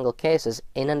triangle cases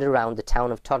in and around the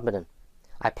town of Todmorden.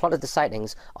 I plotted the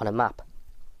sightings on a map.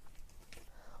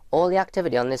 All the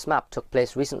activity on this map took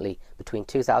place recently, between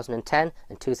 2010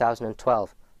 and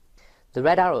 2012. The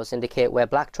red arrows indicate where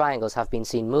black triangles have been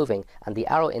seen moving, and the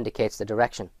arrow indicates the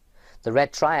direction. The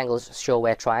red triangles show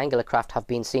where triangular craft have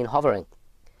been seen hovering.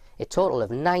 A total of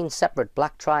 9 separate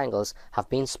black triangles have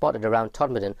been spotted around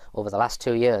Todmorden over the last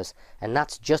 2 years, and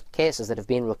that's just cases that have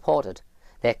been reported.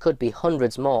 There could be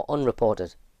hundreds more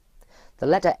unreported. The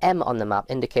letter M on the map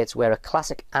indicates where a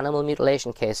classic animal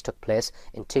mutilation case took place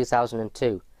in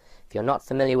 2002. If you're not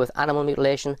familiar with animal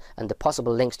mutilation and the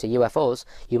possible links to UFOs,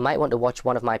 you might want to watch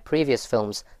one of my previous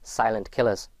films, Silent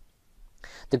Killers.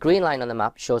 The green line on the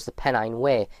map shows the Pennine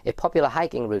Way, a popular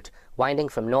hiking route winding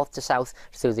from north to south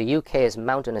through the UK's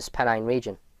mountainous Pennine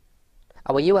region.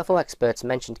 Our UFO experts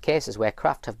mentioned cases where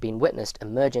craft have been witnessed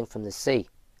emerging from the sea.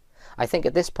 I think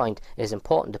at this point it is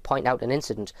important to point out an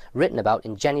incident written about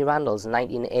in Jenny Randall's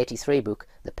 1983 book,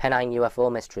 The Pennine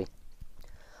UFO Mystery.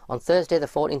 On Thursday the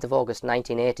 14th of August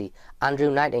 1980, Andrew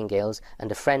Nightingales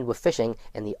and a friend were fishing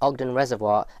in the Ogden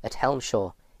Reservoir at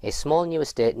Helmshore, a small new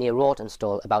estate near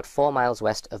Rawtenstall about 4 miles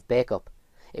west of Bacup.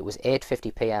 It was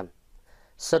 8:50 p.m.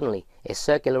 Suddenly, a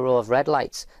circular row of red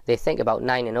lights, they think about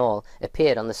 9 in all,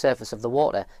 appeared on the surface of the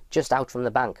water just out from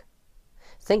the bank.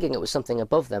 Thinking it was something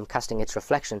above them casting its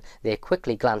reflection, they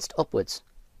quickly glanced upwards.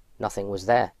 Nothing was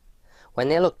there. When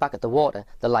they looked back at the water,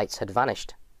 the lights had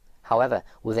vanished. However,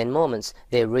 within moments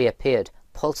they reappeared,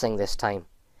 pulsing this time.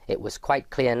 It was quite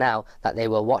clear now that they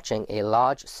were watching a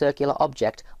large circular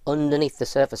object underneath the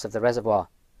surface of the reservoir.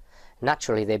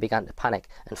 Naturally they began to panic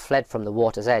and fled from the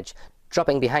water's edge,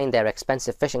 dropping behind their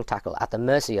expensive fishing tackle at the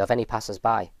mercy of any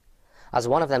passers-by. As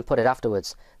one of them put it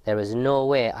afterwards, "There is no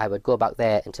way I would go back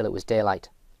there until it was daylight."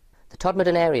 The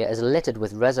Todmorden area is littered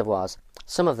with reservoirs,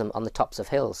 some of them on the tops of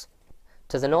hills.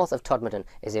 To the north of Todmorden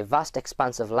is a vast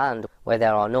expanse of land where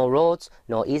there are no roads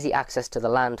nor easy access to the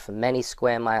land for many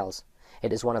square miles.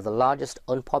 It is one of the largest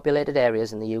unpopulated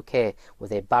areas in the UK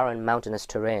with a barren mountainous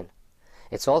terrain.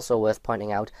 It's also worth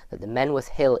pointing out that the Menwith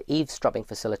Hill eavesdropping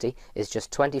facility is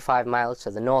just 25 miles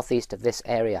to the northeast of this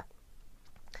area.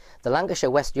 The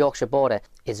Lancashire-West Yorkshire border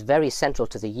is very central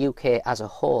to the UK as a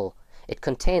whole. It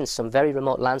contains some very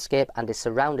remote landscape and is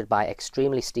surrounded by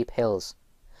extremely steep hills.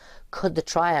 Could the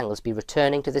triangles be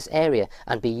returning to this area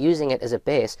and be using it as a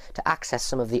base to access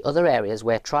some of the other areas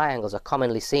where triangles are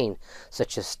commonly seen,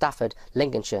 such as Stafford,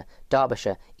 Lincolnshire,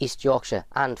 Derbyshire, East Yorkshire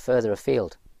and further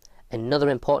afield? Another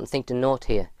important thing to note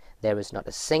here, there is not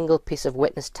a single piece of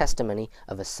witness testimony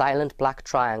of a silent black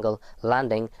triangle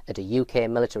landing at a UK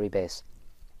military base.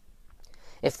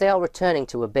 If they are returning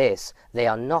to a base, they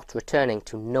are not returning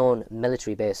to known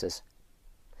military bases.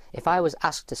 If I was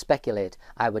asked to speculate,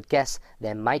 I would guess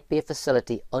there might be a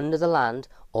facility under the land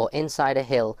or inside a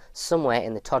hill somewhere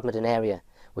in the Todmorden area,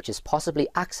 which is possibly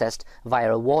accessed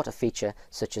via a water feature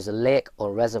such as a lake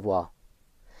or reservoir.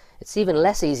 It's even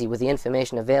less easy with the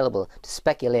information available to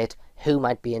speculate who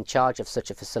might be in charge of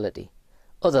such a facility,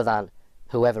 other than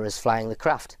whoever is flying the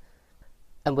craft.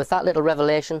 And with that little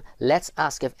revelation, let's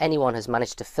ask if anyone has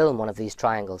managed to film one of these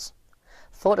triangles.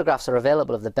 Photographs are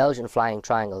available of the Belgian flying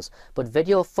triangles, but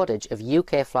video footage of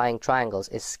UK flying triangles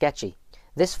is sketchy.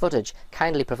 This footage,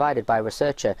 kindly provided by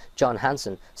researcher John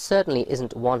Hansen, certainly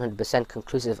isn't 100%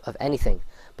 conclusive of anything,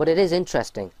 but it is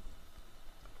interesting.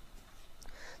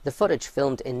 The footage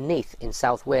filmed in Neath in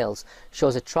South Wales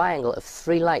shows a triangle of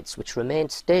 3 lights which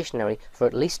remained stationary for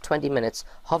at least 20 minutes,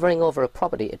 hovering over a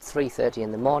property at 3:30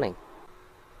 in the morning.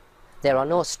 There are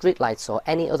no streetlights or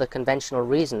any other conventional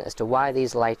reason as to why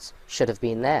these lights should have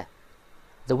been there.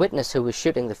 The witness who was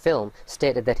shooting the film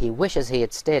stated that he wishes he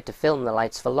had stayed to film the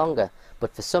lights for longer,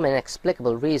 but for some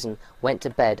inexplicable reason went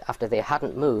to bed after they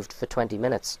hadn't moved for 20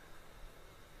 minutes.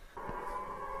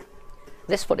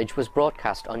 This footage was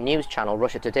broadcast on news channel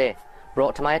Russia Today,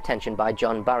 brought to my attention by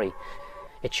John Barry.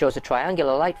 It shows a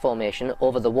triangular light formation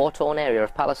over the war-torn area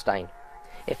of Palestine.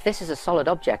 If this is a solid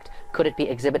object, could it be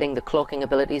exhibiting the cloaking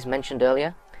abilities mentioned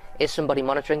earlier? Is somebody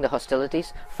monitoring the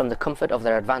hostilities from the comfort of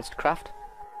their advanced craft?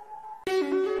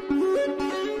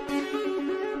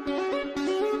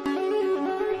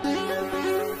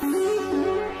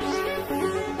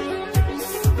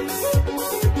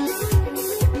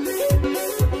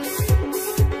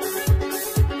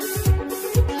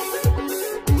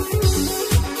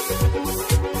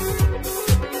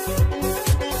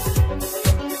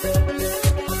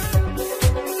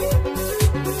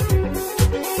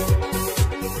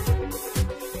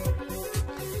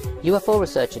 UFO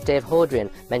researcher Dave Hodrian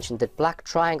mentioned that black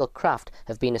triangle craft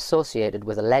have been associated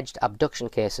with alleged abduction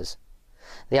cases.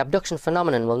 The abduction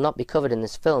phenomenon will not be covered in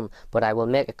this film, but I will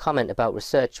make a comment about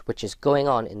research which is going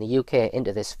on in the UK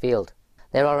into this field.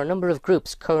 There are a number of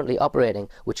groups currently operating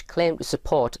which claim to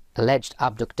support alleged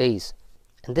abductees,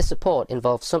 and this support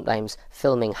involves sometimes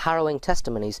filming harrowing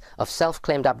testimonies of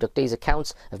self-claimed abductees'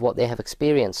 accounts of what they have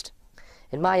experienced.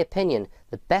 In my opinion,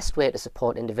 the best way to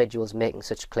support individuals making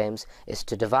such claims is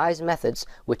to devise methods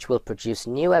which will produce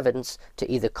new evidence to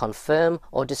either confirm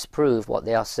or disprove what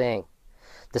they are saying.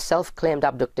 The self-claimed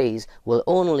abductees will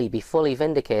only be fully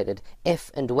vindicated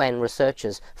if and when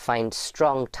researchers find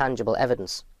strong, tangible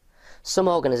evidence. Some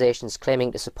organisations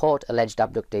claiming to support alleged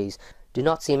abductees do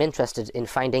not seem interested in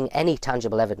finding any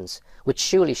tangible evidence, which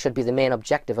surely should be the main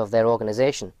objective of their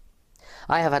organisation.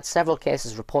 I have had several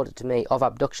cases reported to me of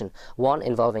abduction, one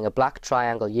involving a black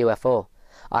triangle UFO.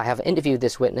 I have interviewed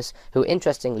this witness, who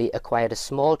interestingly acquired a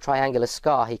small triangular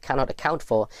scar he cannot account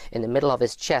for in the middle of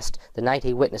his chest the night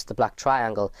he witnessed the black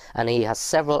triangle, and he has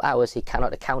several hours he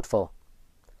cannot account for.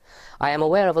 I am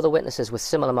aware of other witnesses with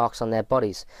similar marks on their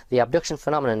bodies. The abduction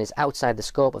phenomenon is outside the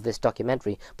scope of this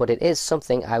documentary, but it is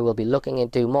something I will be looking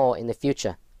into more in the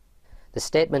future. The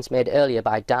statements made earlier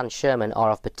by Dan Sherman are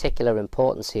of particular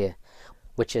importance here,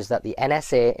 which is that the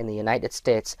NSA in the United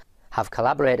States have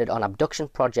collaborated on abduction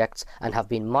projects and have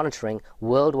been monitoring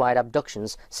worldwide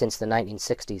abductions since the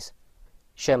 1960s.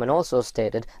 Sherman also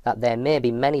stated that there may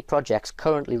be many projects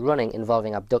currently running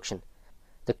involving abduction.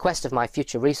 The quest of my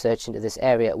future research into this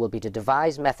area will be to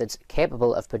devise methods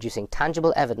capable of producing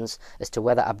tangible evidence as to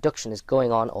whether abduction is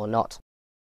going on or not.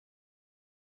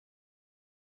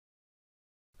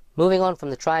 Moving on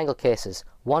from the triangle cases,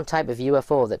 one type of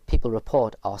UFO that people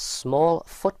report are small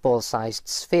football-sized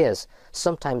spheres,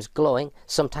 sometimes glowing,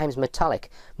 sometimes metallic,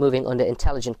 moving under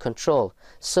intelligent control,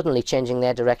 suddenly changing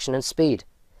their direction and speed.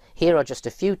 Here are just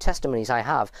a few testimonies I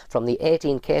have from the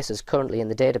 18 cases currently in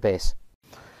the database.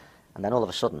 And then all of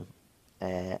a sudden,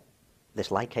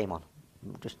 this light came on,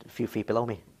 just a few feet below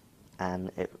me.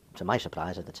 And to my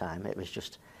surprise at the time, it was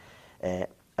just a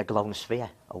glowing sphere,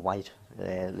 a white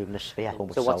luminous sphere.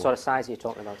 So what sort of size are you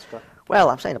talking about, Scott? Well,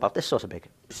 I'm saying about this sort of big.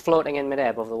 It's floating in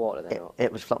midair above the water then?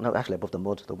 It was floating, no, actually above the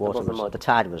mud. The water above the mud. The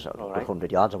tide was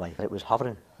 100 yards away. It was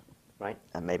hovering. Right.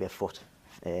 And maybe a foot,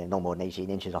 no more than 18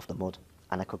 inches off the mud.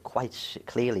 And I could quite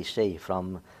clearly see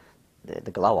from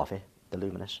the glow of it, the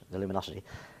luminosity,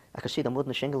 I could see the mud and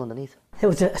the shingle underneath. It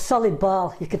was a solid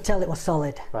ball. You could tell it was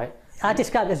solid. Right. I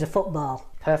described it as a football.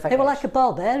 Perfect. It was like a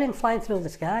ball bearing flying through the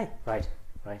sky. Right.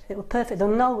 Right. It was perfect. There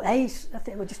were no A's. I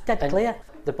think it was just dead clear.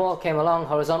 The ball came along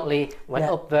horizontally, went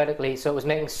up vertically, so it was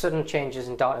making sudden changes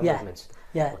in darting movements.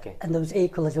 Yeah. Okay. And there was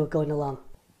equal as they were going along.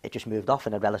 It just moved off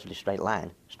in a relatively straight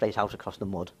line, straight out across the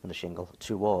mud and the shingle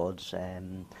towards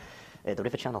the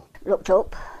river channel. Looked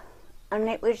up, and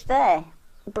it was there,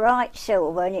 bright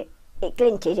silver, and it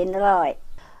glinted in the light.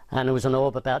 And it was an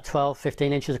orb about 12,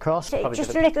 15 inches across.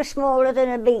 Just a little smaller than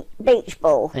a beach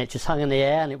ball. And it just hung in the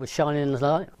air and it was shining in the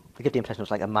light. I get the impression it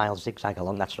was like a mild zigzag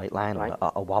along that straight line, right.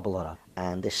 or a wobble,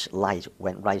 and this light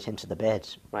went right into the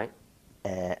beds. Right.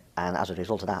 And as a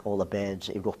result of that, all the beds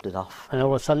erupted off. And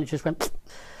all of a sudden it just went...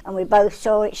 And we both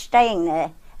saw it staying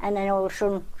there, and then all of a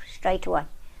sudden, straight away.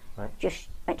 Right. Just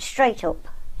went straight up.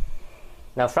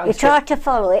 Now, Frank, we tried to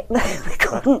follow it, but we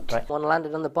couldn't. Right. One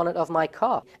landed on the bonnet of my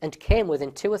car and came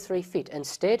within 2 or 3 feet and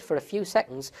stayed for a few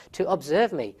seconds to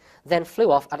observe me, then flew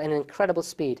off at an incredible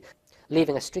speed,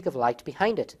 leaving a streak of light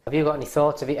behind it. Have you got any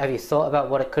thoughts? Have you thought about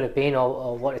what it could have been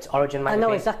or what its origin might have been? I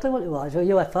know exactly what it was, a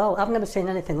UFO. I've never seen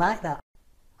anything like that.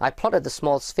 I plotted the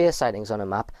small sphere sightings on a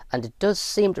map, and it does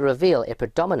seem to reveal a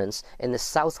predominance in the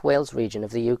South Wales region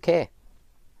of the UK.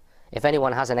 If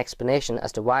anyone has an explanation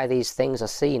as to why these things are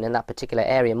seen in that particular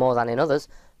area more than in others,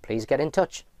 please get in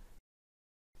touch.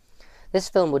 This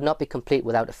film would not be complete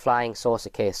without a flying saucer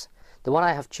case. The one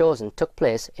I have chosen took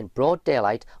place in broad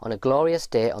daylight on a glorious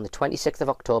day on the 26th of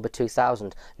October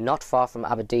 2000, not far from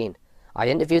Aberdeen. I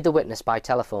interviewed the witness by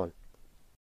telephone.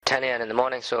 10 a.m. in the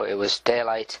morning, so it was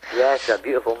daylight. Yes, a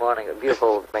beautiful morning, a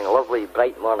lovely,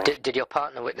 bright morning. Did your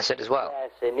partner witness it as well?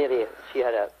 Yes, Mary, she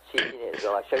seen it as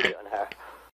well. I shouted on her.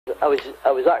 I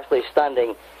was actually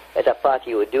standing at a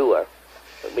patio door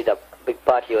with a big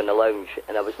patio in the lounge,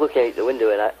 and I was looking out the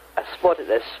window, and I spotted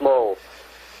this small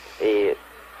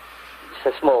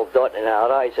dot in the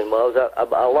horizon. Well, it was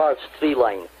a large tree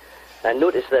line. And I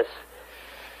noticed this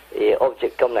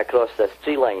object coming across this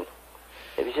tree line.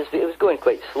 It was going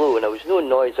quite slow, and there was no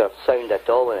noise or sound at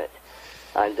all in it.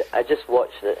 And I just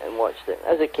watched it and watched it.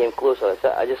 As it came closer,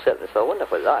 I just sat there and said, I wonder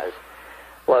what that is.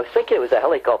 Well, I was thinking it was a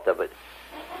helicopter, but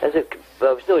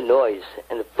there was no noise,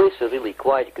 and the place was really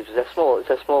quiet because it's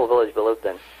a small village we lived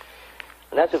in.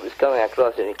 And as it was coming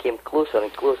across it, and it came closer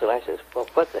and closer, and I said, well,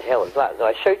 what the hell is that? So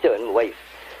I shouted at my wife.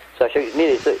 So I shouted,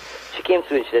 Mary, so she came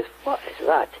through and she says, what is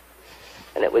that?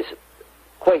 And it was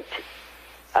quite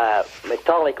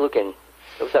metallic looking.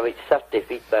 It was about 30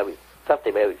 feet by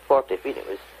about 40 feet. It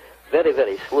was very,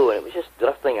 very slow, and it was just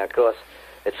drifting across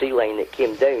a tree line that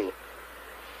came down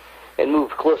and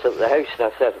moved closer to the house.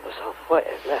 And I said to myself, what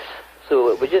is this?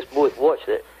 So we just both watched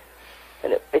it.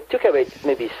 And it took about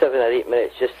maybe 7 or 8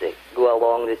 minutes just to go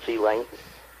along the tree line.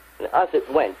 And as it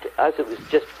was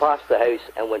just past the house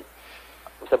and went,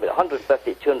 it was about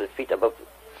 150, 200 feet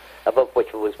above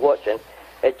which we was watching,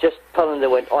 it just turned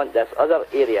and went on this other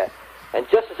area. And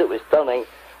just as it was turning,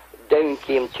 down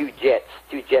came two jet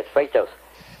fighters.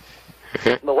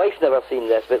 My wife's never seen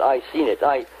this, but I seen it.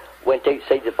 I went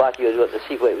outside the patio to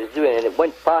see what it was doing, and it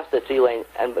went past the tree line,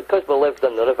 and because we lived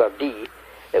on the River Dee,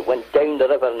 it went down the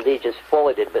river and they just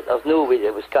followed it, but there's no way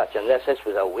it was catching this. This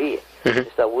was away,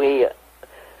 just away.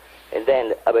 And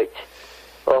then about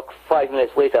 5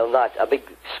 minutes later than that, a big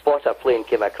spotter plane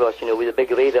came across, with a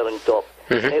big radar on top.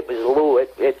 It was low,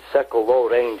 it circled all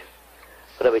round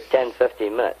for about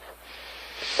 10-15 minutes.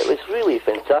 It was really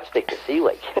fantastic to see,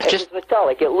 like. It was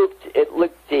metallic, it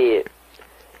looked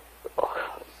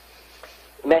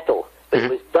metal. But it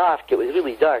was dark, it was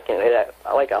really dark, and it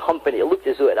had like a hump in it. It looked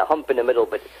as though it had a hump in the middle,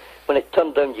 but when it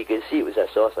turned round you could see it was a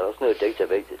saucer, there's no doubt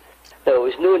about it. There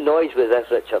was no noise with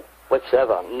this, Richard,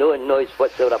 whatsoever. No noise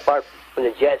whatsoever, apart from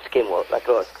the jets came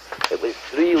across. It was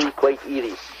really quite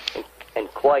eerie and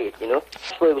quiet,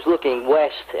 Actually, I was looking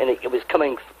west, and it was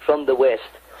coming from the west.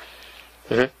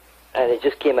 And it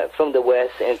just came out from the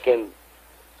west and came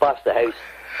past the house,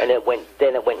 and it went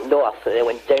north, and it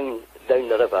went down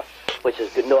the river, which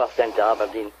is north into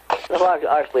Aberdeen. I've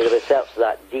actually researched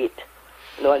that date.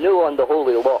 I know on the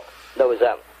Holy Loch there was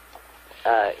a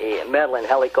Merlin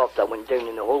helicopter went down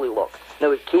in the Holy Loch.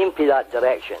 Now it came to that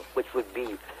direction, which would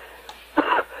be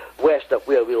west of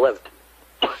where we lived,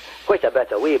 quite a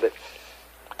bit away, but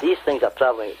these things are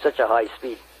travelling at such a high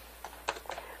speed.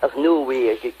 There's no way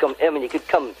it could come. I mean, it could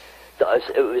come to us.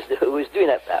 It was doing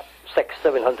it at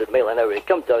 600-700 mile an hour. It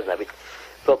come to us in about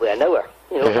probably an hour,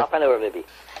 half an hour maybe.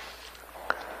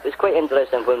 It was quite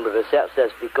interesting when we researched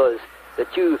this because the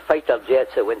two fighter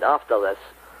jets that went after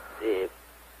this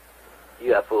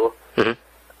UFO,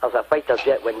 there's a fighter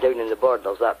jet went down in the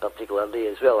borders that particular day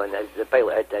as well, and the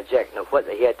pilot had to eject. Now, what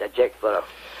he had to eject for,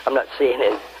 I'm not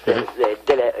saying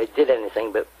it did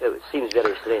anything, but it seems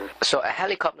very strange. So a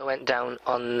helicopter went down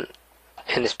in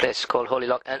this place called Holy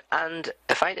Loch, and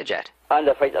a fighter jet? And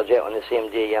a fighter jet on the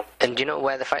same day, yeah. And do you know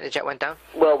where the fighter jet went down?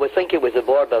 Well, we think it was the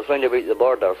borders, round about the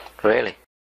borders. Really?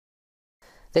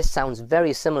 This sounds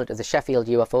very similar to the Sheffield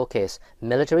UFO case,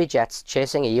 military jets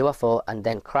chasing a UFO and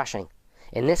then crashing.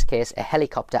 In this case, a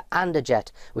helicopter and a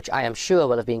jet, which I am sure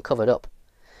will have been covered up.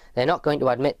 They're not going to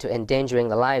admit to endangering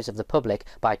the lives of the public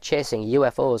by chasing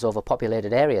UFOs over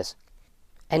populated areas.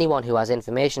 Anyone who has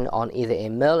information on either a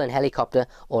Merlin helicopter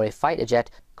or a fighter jet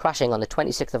crashing on the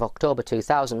 26th of October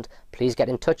 2000, please get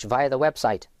in touch via the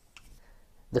website.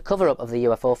 The cover-up of the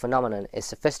UFO phenomenon is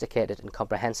sophisticated and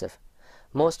comprehensive.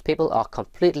 Most people are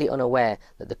completely unaware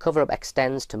that the cover-up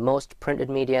extends to most printed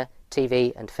media,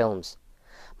 TV and films.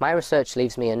 My research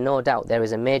leaves me in no doubt there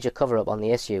is a major cover-up on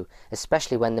the issue,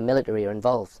 especially when the military are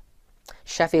involved.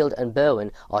 Sheffield and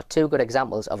Berwyn are two good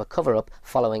examples of a cover-up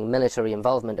following military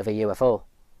involvement of a UFO.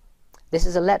 This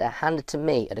is a letter handed to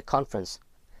me at a conference.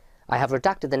 I have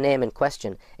redacted the name in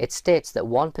question. It states that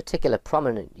one particular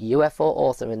prominent UFO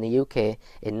author in the UK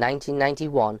in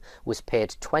 1991 was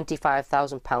paid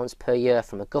 £25,000 per year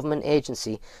from a government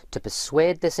agency to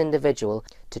persuade this individual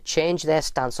to change their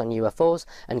stance on UFOs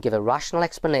and give a rational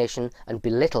explanation and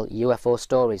belittle UFO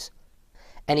stories.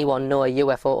 Anyone know a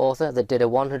UFO author that did a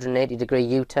 180-degree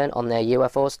U-turn on their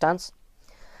UFO stance?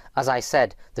 As I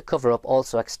said, the cover-up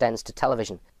also extends to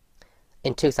television.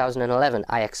 In 2011,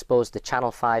 I exposed the Channel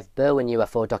 5 Berwyn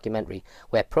UFO documentary,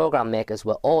 where programme makers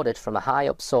were ordered from a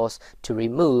high-up source to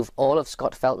remove all of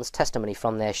Scott Felton's testimony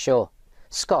from their show.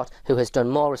 Scott, who has done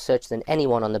more research than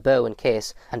anyone on the Berwyn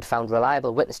case and found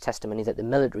reliable witness testimony that the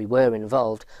military were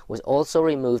involved, was also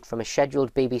removed from a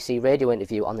scheduled BBC radio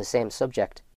interview on the same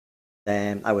subject.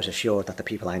 I was assured that the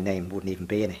people I named wouldn't even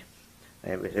be in it.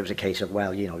 It was a case of,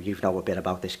 well, you know a bit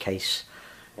about this case.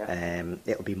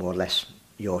 It'll be more or less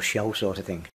your show sort of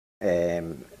thing.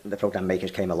 The programme makers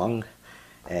came along.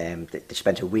 They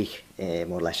spent a week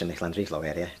more or less in the Llanrheithlow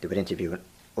area. They were interviewing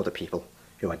other people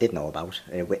who I did know about,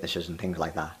 witnesses and things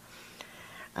like that.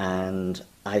 And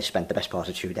I spent the best part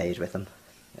of 2 days with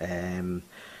them.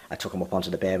 I took them up onto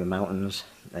the Bearman Mountains.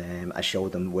 I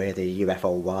showed them where the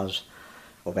UFO was,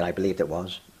 or where I believed it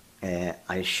was.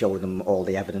 I showed them all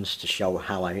the evidence to show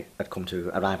how I had come to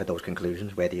arrive at those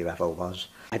conclusions, where the UFO was.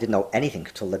 I didn't know anything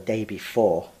till the day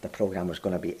before the programme was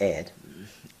going to be aired.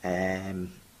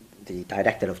 The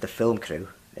director of the film crew,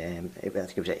 I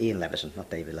think it was Ian Levison, not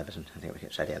David Levison, I think we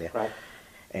said earlier.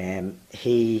 Right.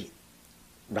 He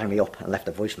rang me up and left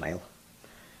a voicemail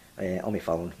on my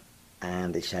phone,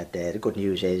 and he said, the good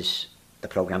news is the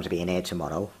programme's being aired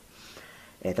tomorrow.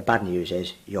 The bad news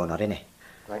is you're not in it.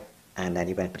 Right. And then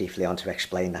he went briefly on to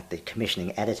explain that the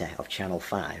commissioning editor of Channel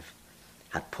 5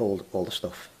 had pulled all the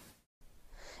stuff.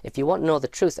 If you want to know the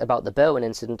truth about the Berwyn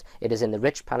incident, it is in the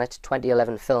Rich Planet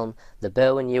 2011 film, The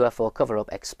Berwyn UFO Cover-Up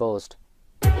Exposed.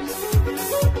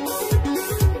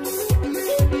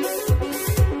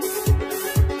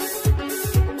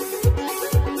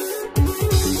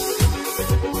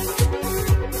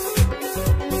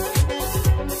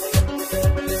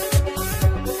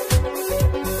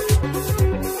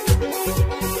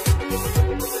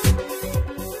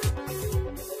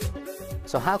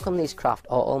 So how come these craft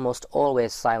are almost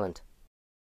always silent?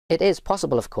 It is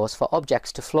possible, of course, for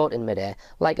objects to float in midair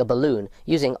like a balloon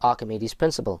using Archimedes'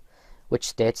 principle, which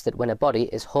states that when a body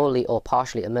is wholly or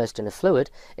partially immersed in a fluid,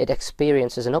 it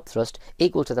experiences an upthrust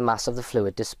equal to the mass of the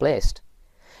fluid displaced.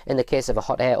 In the case of a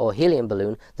hot air or helium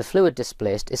balloon, the fluid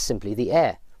displaced is simply the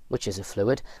air, which is a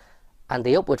fluid, and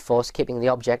the upward force keeping the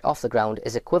object off the ground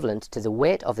is equivalent to the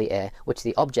weight of the air which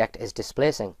the object is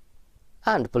displacing.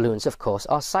 And balloons, of course,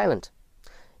 are silent.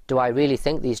 Do I really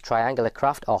think these triangular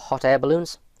craft are hot air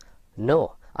balloons?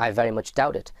 No, I very much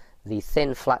doubt it. The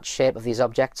thin, flat shape of these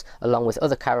objects, along with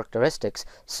other characteristics,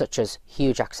 such as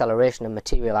huge acceleration and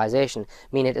materialization,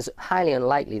 mean it is highly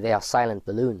unlikely they are silent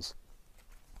balloons.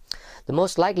 The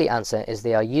most likely answer is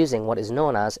they are using what is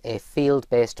known as a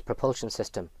field-based propulsion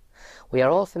system. We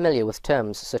are all familiar with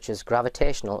terms such as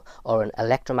gravitational or an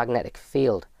electromagnetic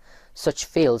field. Such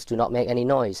fields do not make any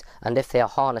noise, and if they are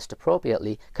harnessed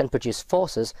appropriately, can produce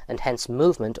forces and hence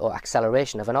movement or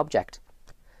acceleration of an object.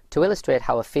 To illustrate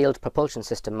how a field propulsion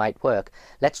system might work,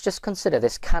 let's just consider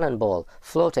this cannonball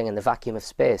floating in the vacuum of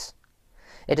space.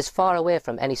 It is far away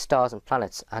from any stars and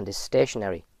planets and is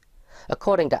stationary.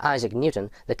 According to Isaac Newton,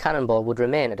 the cannonball would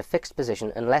remain at a fixed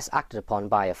position unless acted upon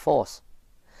by a force.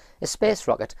 A space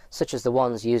rocket, such as the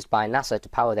ones used by NASA to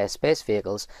power their space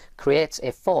vehicles, creates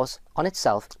a force on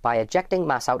itself by ejecting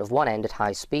mass out of one end at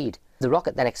high speed. The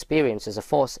rocket then experiences a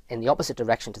force in the opposite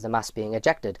direction to the mass being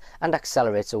ejected and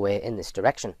accelerates away in this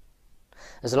direction.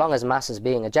 As long as mass is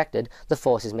being ejected, the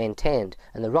force is maintained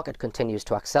and the rocket continues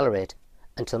to accelerate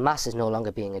until mass is no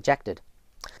longer being ejected.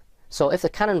 So if the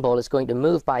cannonball is going to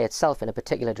move by itself in a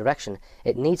particular direction,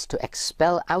 it needs to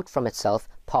expel out from itself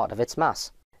part of its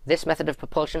mass. This method of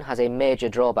propulsion has a major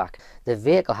drawback. The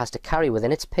vehicle has to carry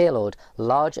within its payload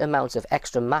large amounts of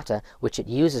extra matter which it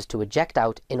uses to eject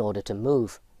out in order to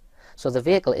move. So the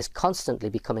vehicle is constantly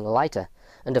becoming lighter,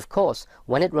 and of course,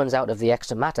 when it runs out of the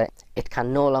extra matter, it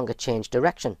can no longer change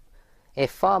direction. A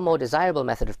far more desirable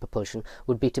method of propulsion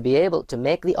would be to be able to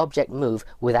make the object move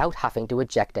without having to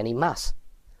eject any mass.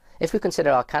 If we consider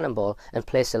our cannonball and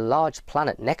place a large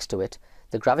planet next to it,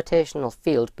 the gravitational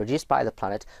field produced by the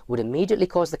planet would immediately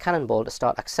cause the cannonball to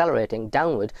start accelerating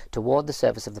downward toward the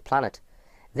surface of the planet.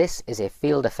 This is a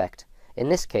field effect, in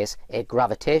this case a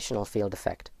gravitational field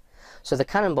effect. So the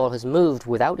cannonball has moved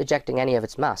without ejecting any of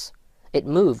its mass. It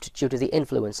moved due to the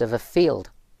influence of a field.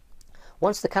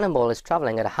 Once the cannonball is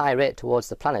travelling at a high rate towards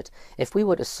the planet, if we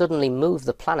were to suddenly move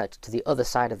the planet to the other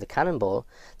side of the cannonball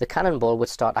would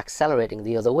start accelerating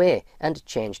the other way and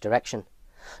change direction.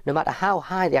 No matter how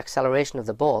high the acceleration of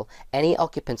the ball, any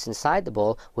occupants inside the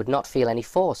ball would not feel any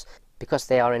force because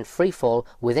they are in free fall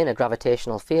within a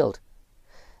gravitational field.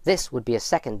 This would be a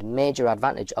second major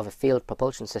advantage of a field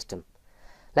propulsion system.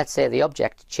 Let's say the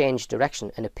object changed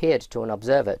direction and appeared to an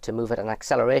observer to move at an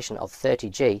acceleration of 30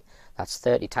 g, that's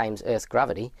 30 times Earth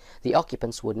gravity, the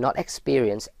occupants would not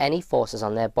experience any forces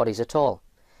on their bodies at all.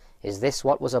 Is this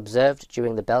what was observed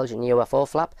during the Belgian UFO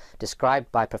flap,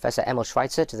 described by Professor Emil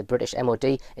Schweitzer to the British MOD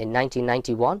in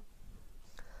 1991?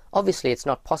 Obviously it's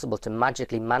not possible to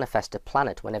magically manifest a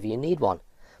planet whenever you need one,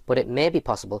 but it may be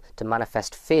possible to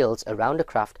manifest fields around a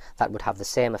craft that would have the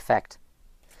same effect.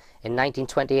 In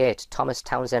 1928, Thomas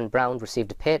Townsend Brown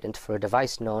received a patent for a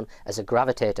device known as a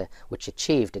gravitator, which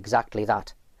achieved exactly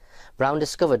that. Brown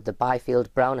discovered the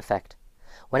Byfield-Brown effect.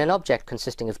 When an object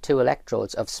consisting of two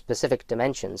electrodes of specific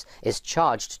dimensions is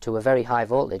charged to a very high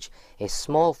voltage, a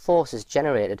small force is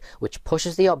generated which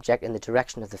pushes the object in the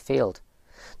direction of the field.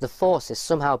 The force is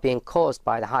somehow being caused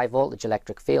by the high voltage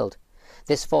electric field.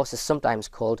 This force is sometimes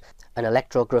called an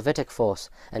electrogravitic force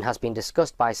and has been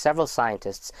discussed by several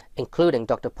scientists, including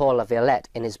Dr. Paul Laviolette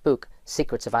in his book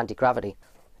Secrets of Anti-Gravity.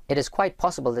 It is quite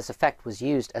possible this effect was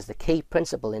used as the key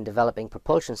principle in developing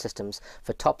propulsion systems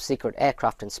for top-secret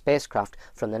aircraft and spacecraft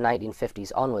from the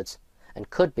 1950s onwards, and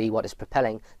could be what is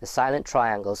propelling the silent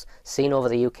triangles seen over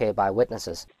the UK by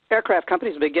witnesses. Aircraft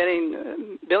companies have been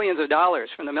getting billions of dollars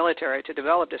from the military to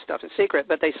develop this stuff in secret,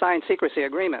 but they sign secrecy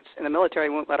agreements, and the military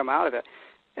won't let them out of it.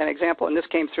 An example, and this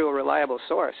came through a reliable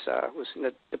source, was in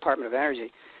the Department of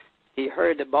Energy. He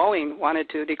heard that Boeing wanted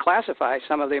to declassify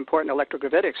some of the important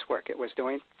electrogravitics work it was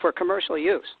doing for commercial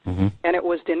use, and it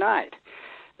was denied.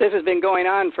 This has been going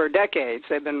on for decades.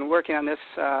 They've been working on this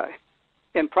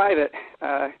in private,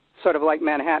 sort of like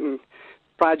Manhattan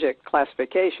Project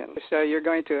classification. So you're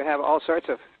going to have all sorts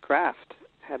of craft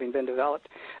having been developed.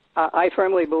 I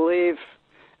firmly believe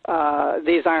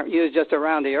these aren't used just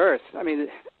around the Earth. I mean,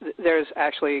 there's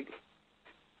actually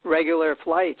regular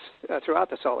flights throughout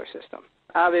the solar system.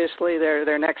 Obviously,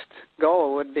 their next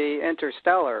goal would be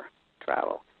interstellar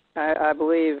travel. I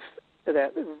believe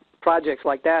that projects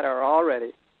like that are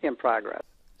already in progress.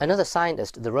 Another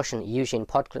scientist, the Russian Yuzhin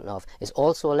Podkletnov, is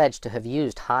also alleged to have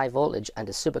used high voltage and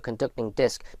a superconducting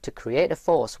disk to create a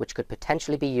force which could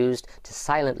potentially be used to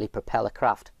silently propel a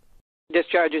craft.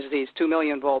 Discharges these 2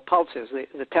 million volt pulses,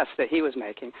 the test that he was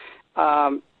making,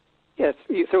 through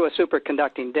a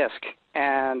superconducting disk,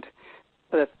 and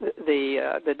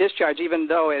the discharge, even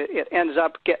though it ends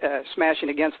up smashing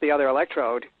against the other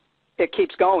electrode, it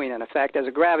keeps going in effect as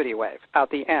a gravity wave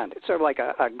out the end. It's sort of like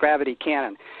a gravity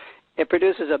cannon. It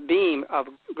produces a beam of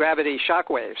gravity shock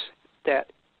waves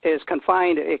that is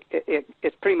confined.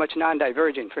 It's pretty much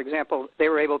non-divergent. For example, they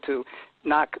were able to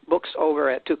knock books over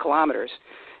at 2 kilometers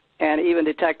and even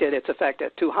detected its effect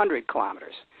at 200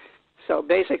 kilometers. So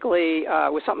basically,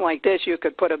 with something like this, you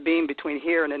could put a beam between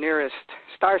here and the nearest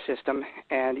star system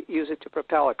and use it to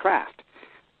propel a craft.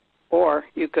 Or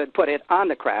you could put it on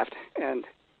the craft and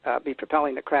be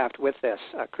propelling the craft with this,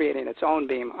 creating its own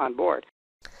beam on board.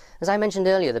 As I mentioned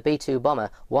earlier, the B-2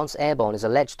 bomber, once airborne, is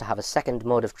alleged to have a second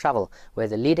mode of travel, where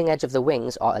the leading edge of the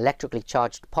wings are electrically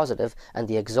charged positive and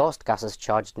the exhaust gases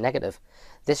charged negative.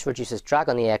 This reduces drag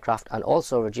on the aircraft and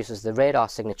also reduces the radar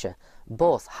signature,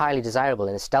 both highly desirable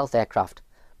in a stealth aircraft.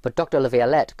 But Dr.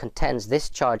 Laviolette contends this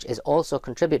charge is also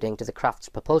contributing to the craft's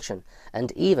propulsion,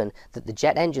 and even that the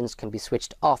jet engines can be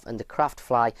switched off and the craft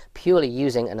fly purely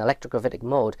using an electrogravitic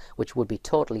mode, which would be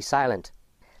totally silent.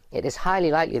 It is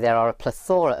highly likely there are a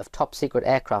plethora of top-secret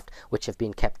aircraft which have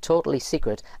been kept totally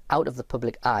secret out of the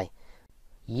public eye,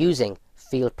 using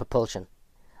field propulsion.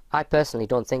 I personally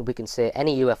don't think we can say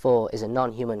any UFO is a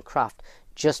non-human craft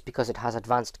just because it has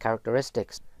advanced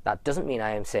characteristics. That doesn't mean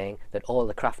I am saying that all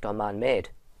the craft are man-made.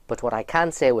 But what I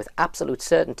can say with absolute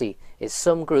certainty is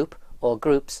some group or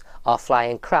groups are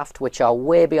flying craft which are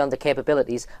way beyond the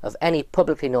capabilities of any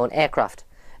publicly known aircraft.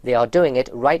 They are doing it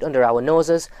right under our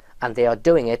noses, and they are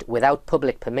doing it without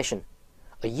public permission.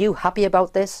 Are you happy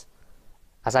about this?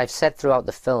 As I've said throughout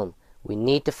the film, we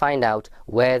need to find out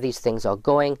where these things are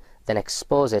going, then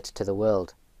expose it to the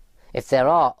world. If there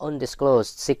are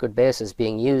undisclosed secret bases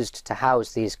being used to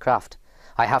house these craft,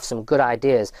 I have some good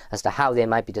ideas as to how they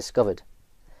might be discovered.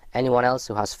 Anyone else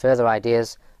who has further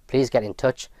ideas, please get in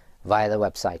touch via the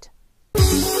website.